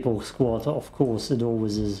 3 people squad, of course it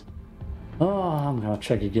always is. Oh, I'm gonna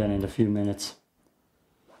check again in a few minutes.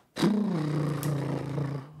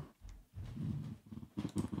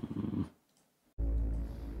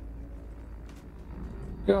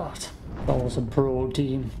 God, that was a pro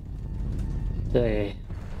team. They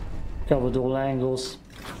covered all angles.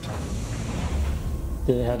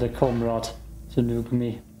 They had a comrade to nuke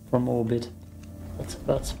me from orbit.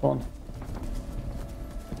 That's fun.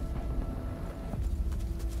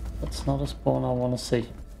 That's not a spawn I want to see.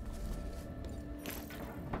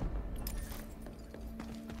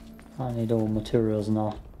 I need all materials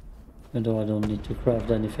now, even though I don't need to craft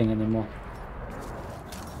anything anymore.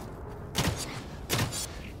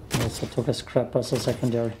 I also took a scrap as a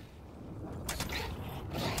secondary.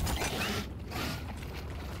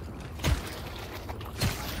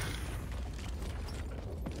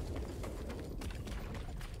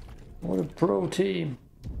 What a pro team!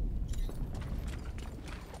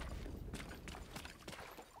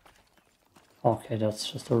 Okay,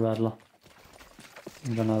 that's just a rattler.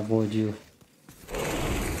 I'm gonna avoid you.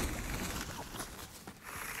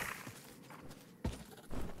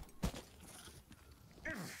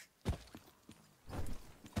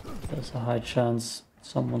 There's a high chance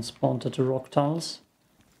someone spawned at the rock tunnels.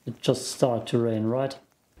 It just started to rain, right?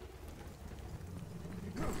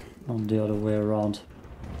 On the other way around.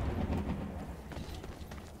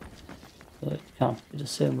 So it can't be the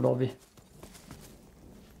same lobby.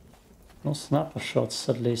 No sniper shots,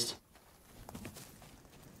 at least.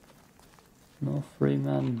 No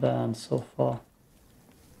 3-man band so far.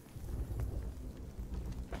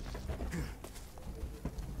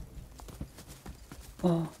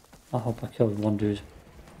 Oh, I hope I killed one dude.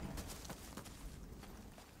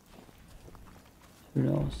 Who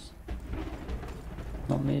knows?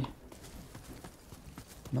 Not me.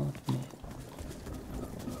 Not me.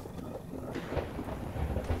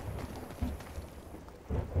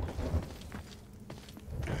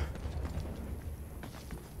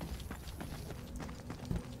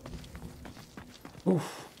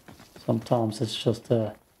 Oof. Sometimes it's just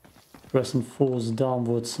a Crescent force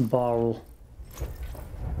downwards barrel.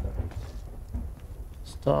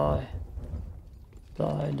 Just die.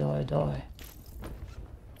 Die, die, die.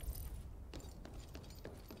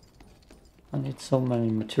 I need so many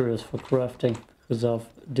materials for crafting because I've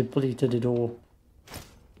depleted it all.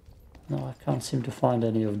 No, I can't seem to find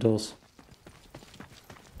any of those.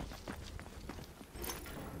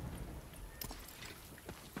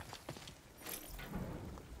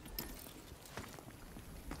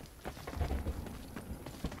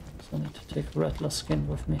 I need to take rattler skin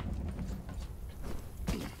with me.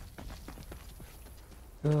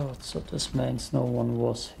 God, so this means no one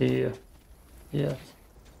was here yet.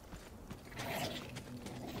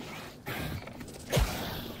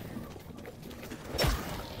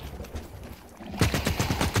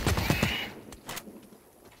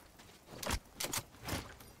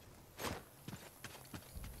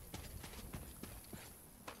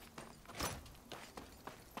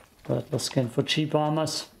 Rattler skin for cheap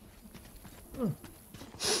armors.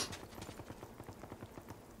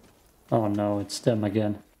 Oh no, it's them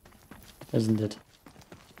again, isn't it?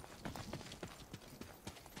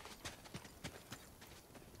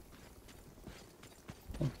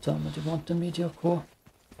 Don't tell me they want the meteor core.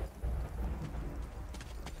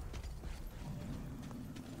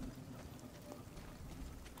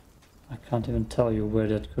 I can't even tell you where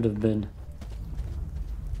that could have been.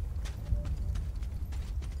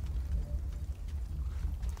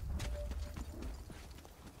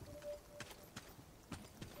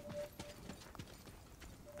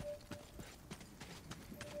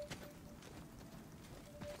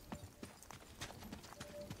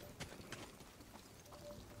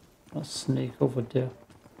 I'll sneak over there.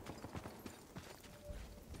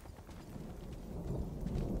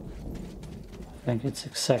 I think it's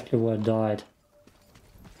exactly where I died.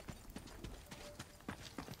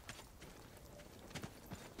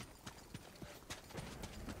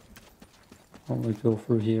 I'll go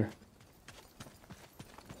through here.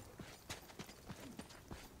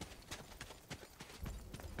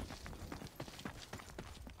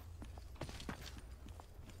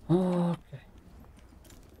 Okay.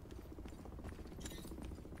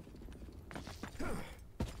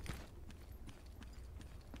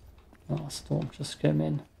 Oh, storm just came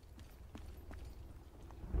in.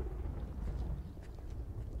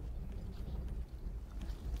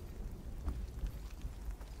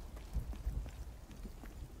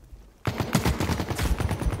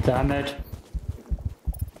 Damn it.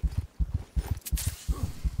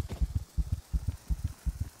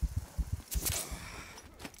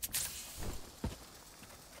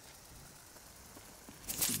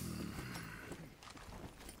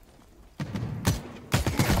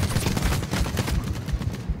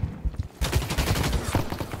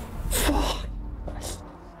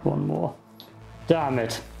 One more. Damn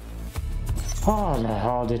it. How the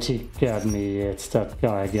hell did he get me? It's that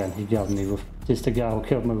guy again. He got me with... This is the guy who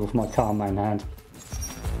killed me with my karma in hand.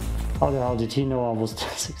 How the hell did he know I was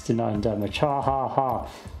 69 damage? Ha ha ha.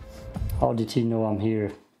 How did he know I'm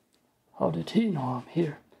here? How did he know I'm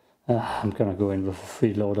here? I'm gonna go in with a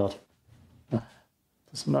free loadout.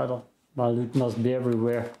 Doesn't matter. My loot must be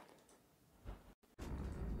everywhere.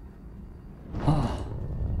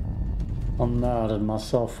 I'm mad at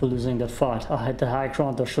myself for losing that fight. I had the high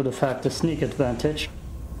ground, I should have had the sneak advantage.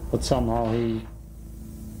 But somehow he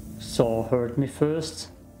hurt me first.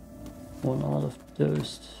 One out of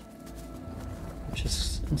those. Which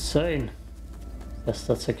is insane. Yes,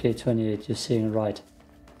 that's a K28, you're seeing right.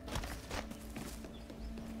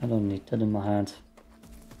 I don't need that in my hand.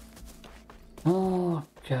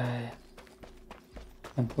 Okay.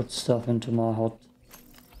 And put stuff into my hot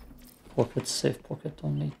pocket, safe pocket,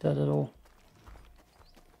 don't need that at all.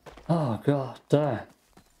 Oh god, damn.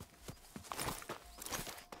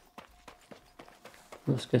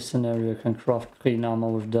 Worst case scenario, I can craft green armor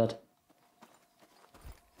with that.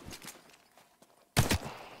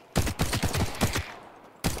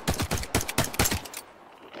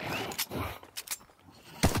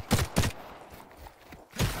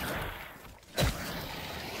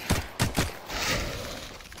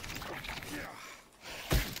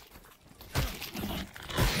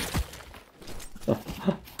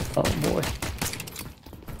 Oh boy.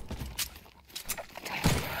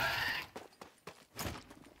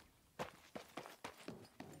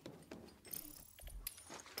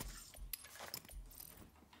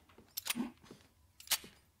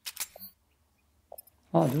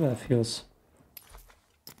 Oh, I do have fuels.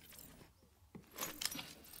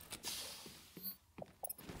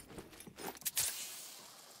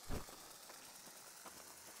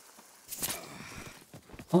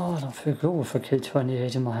 Oh, I don't feel good with a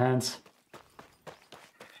K28 in my hands.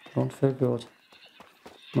 Don't feel good.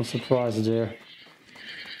 No surprise there.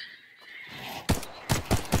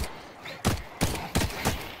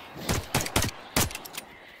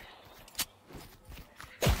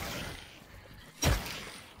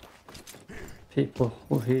 People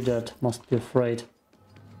who hear that must be afraid.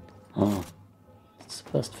 Oh, it's the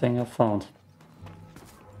best thing I've found.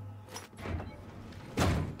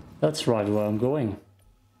 That's right where I'm going.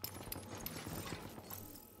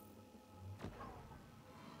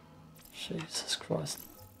 Jesus Christ.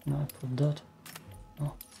 No, I put that.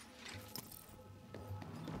 Oh.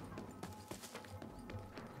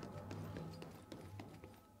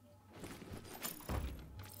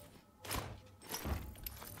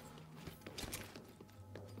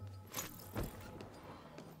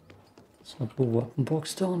 So a cool weapon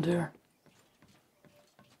box down there.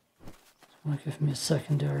 It's gonna give me a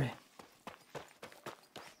secondary.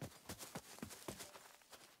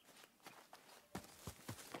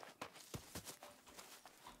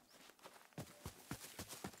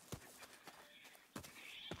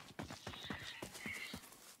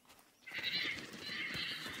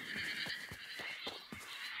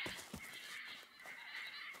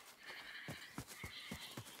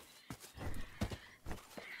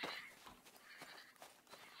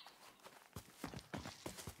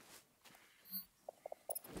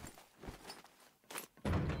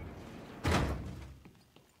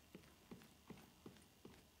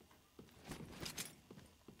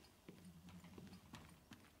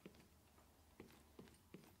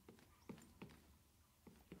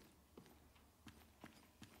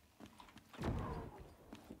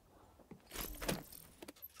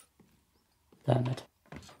 Damn it.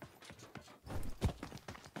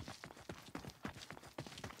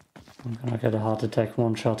 I'm gonna get a heart attack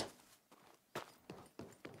one shot.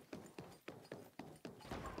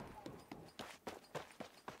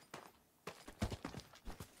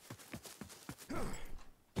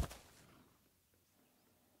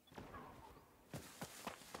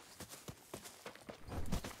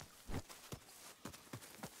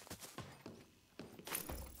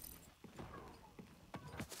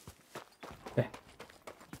 Okay.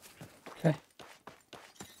 Okay.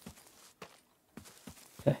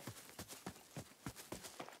 Okay.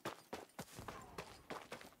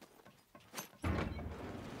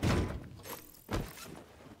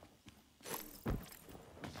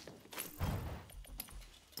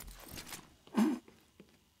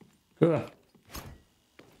 Good.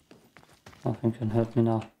 Nothing can hurt me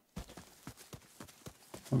now.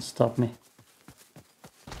 Don't stop me.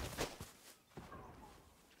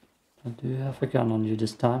 Do you have a gun on you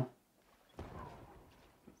this time?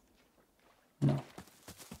 No.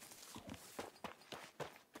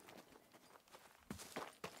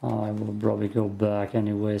 I will probably go back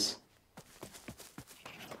anyways.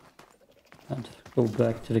 And go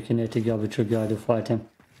back to the kinetic arbiter guy to fight him.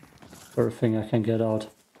 Everything I can get out.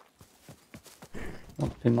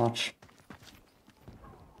 Won't be much.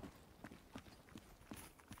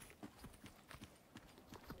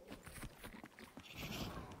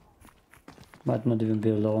 Might not even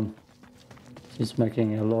be alone. He's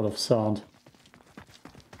making a lot of sound.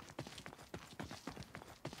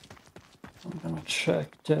 I'm gonna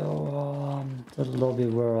check the lobby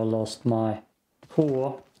where I lost my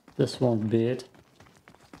core. This won't be it.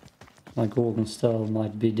 My Gorgon still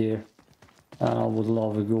might be there. And I would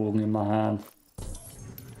love a Gorgon in my hand.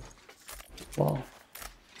 Wow.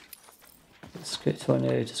 This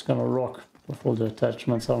K28 is gonna rock with all the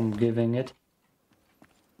attachments I'm giving it.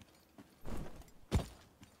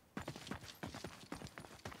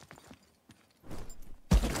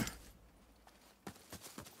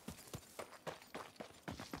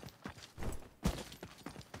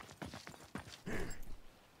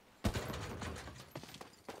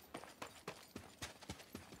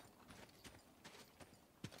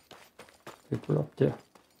 People up there.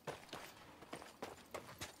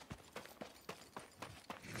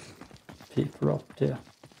 People up there.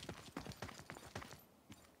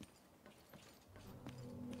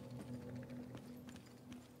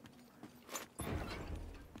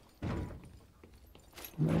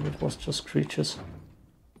 Maybe it was just creatures.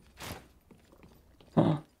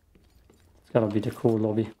 Huh. It's gotta be the core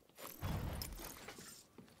lobby.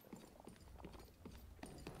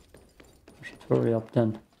 I should hurry up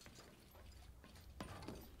then.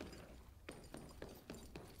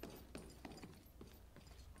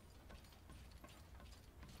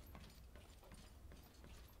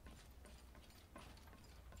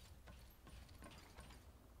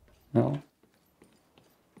 No.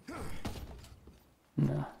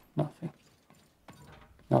 No, nothing.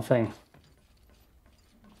 Nothing.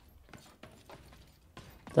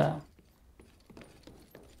 Damn.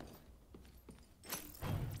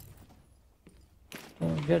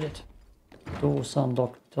 Don't get it. Doors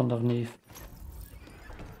unlocked underneath.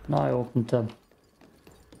 And I opened them.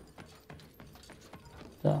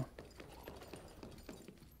 Damn.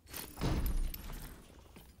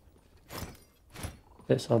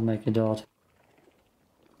 Guess I'll make it out.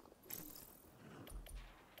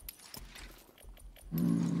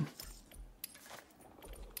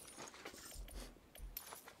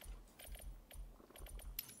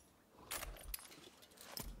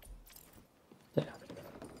 There.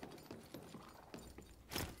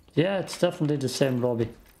 Yeah, it's definitely the same lobby.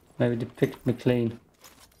 Maybe they picked me clean.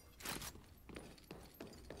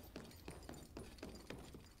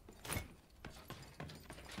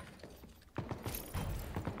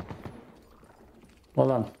 Well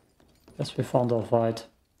done. Guess we found our fight.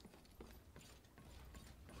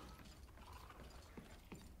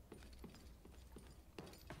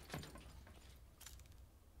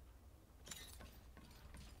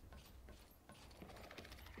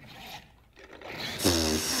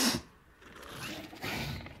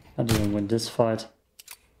 I didn't win this fight.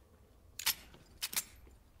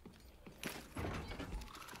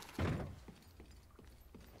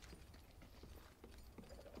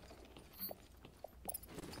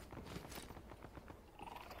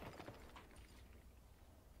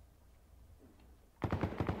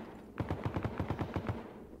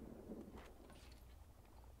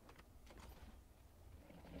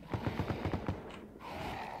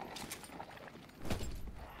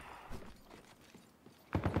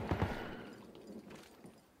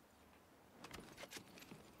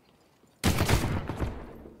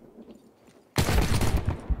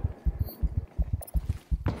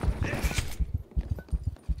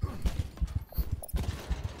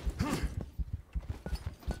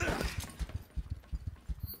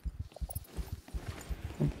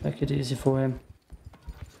 make it easy for him.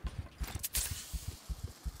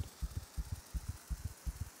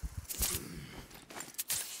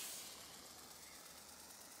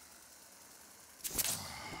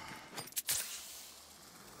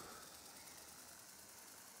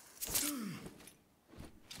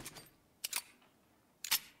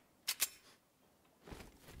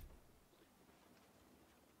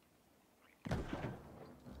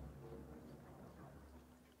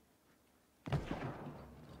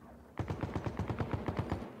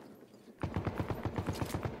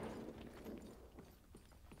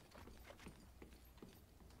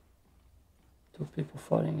 Two people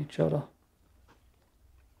fighting each other.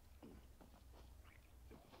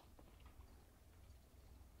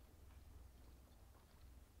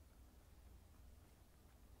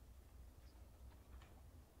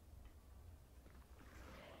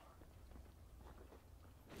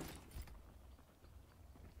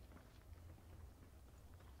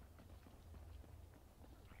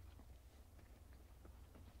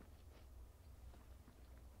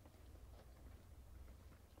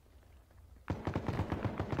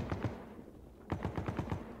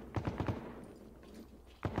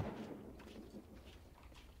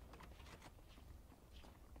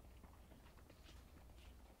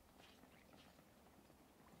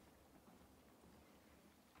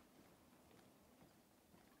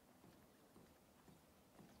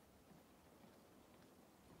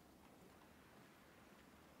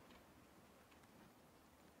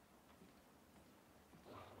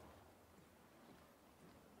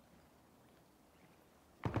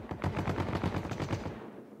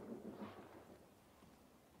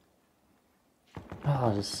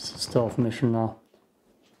 Ah, this is a stealth mission now.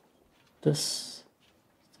 This is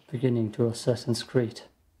the beginning to Assassin's Creed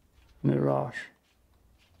Mirage.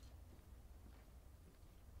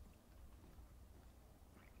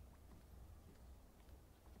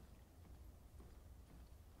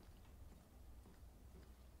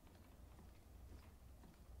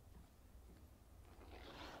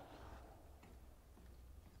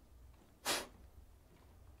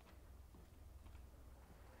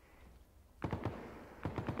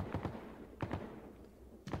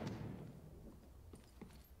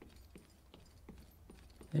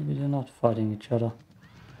 Maybe they're not fighting each other.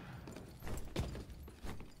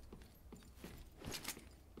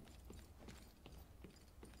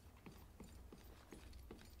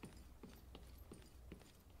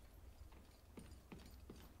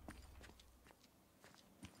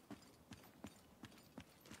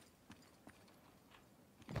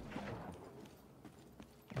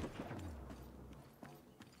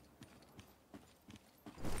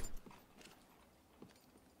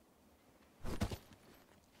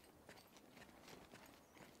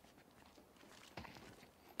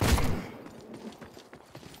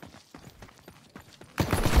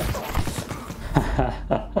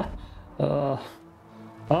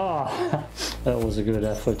 That was a good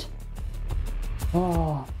effort.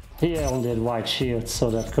 Oh, he only had white shields,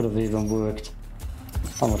 so that could have even worked.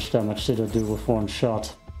 How much damage did I do with one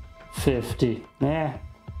shot? 50. Nah.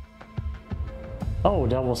 Oh,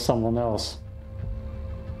 that was someone else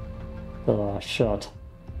that I shot.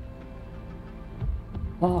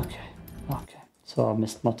 Okay, okay. So I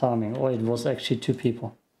missed my timing. Oh, it was actually two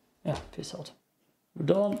people. Yeah, peace out. We're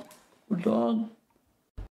done. We're done.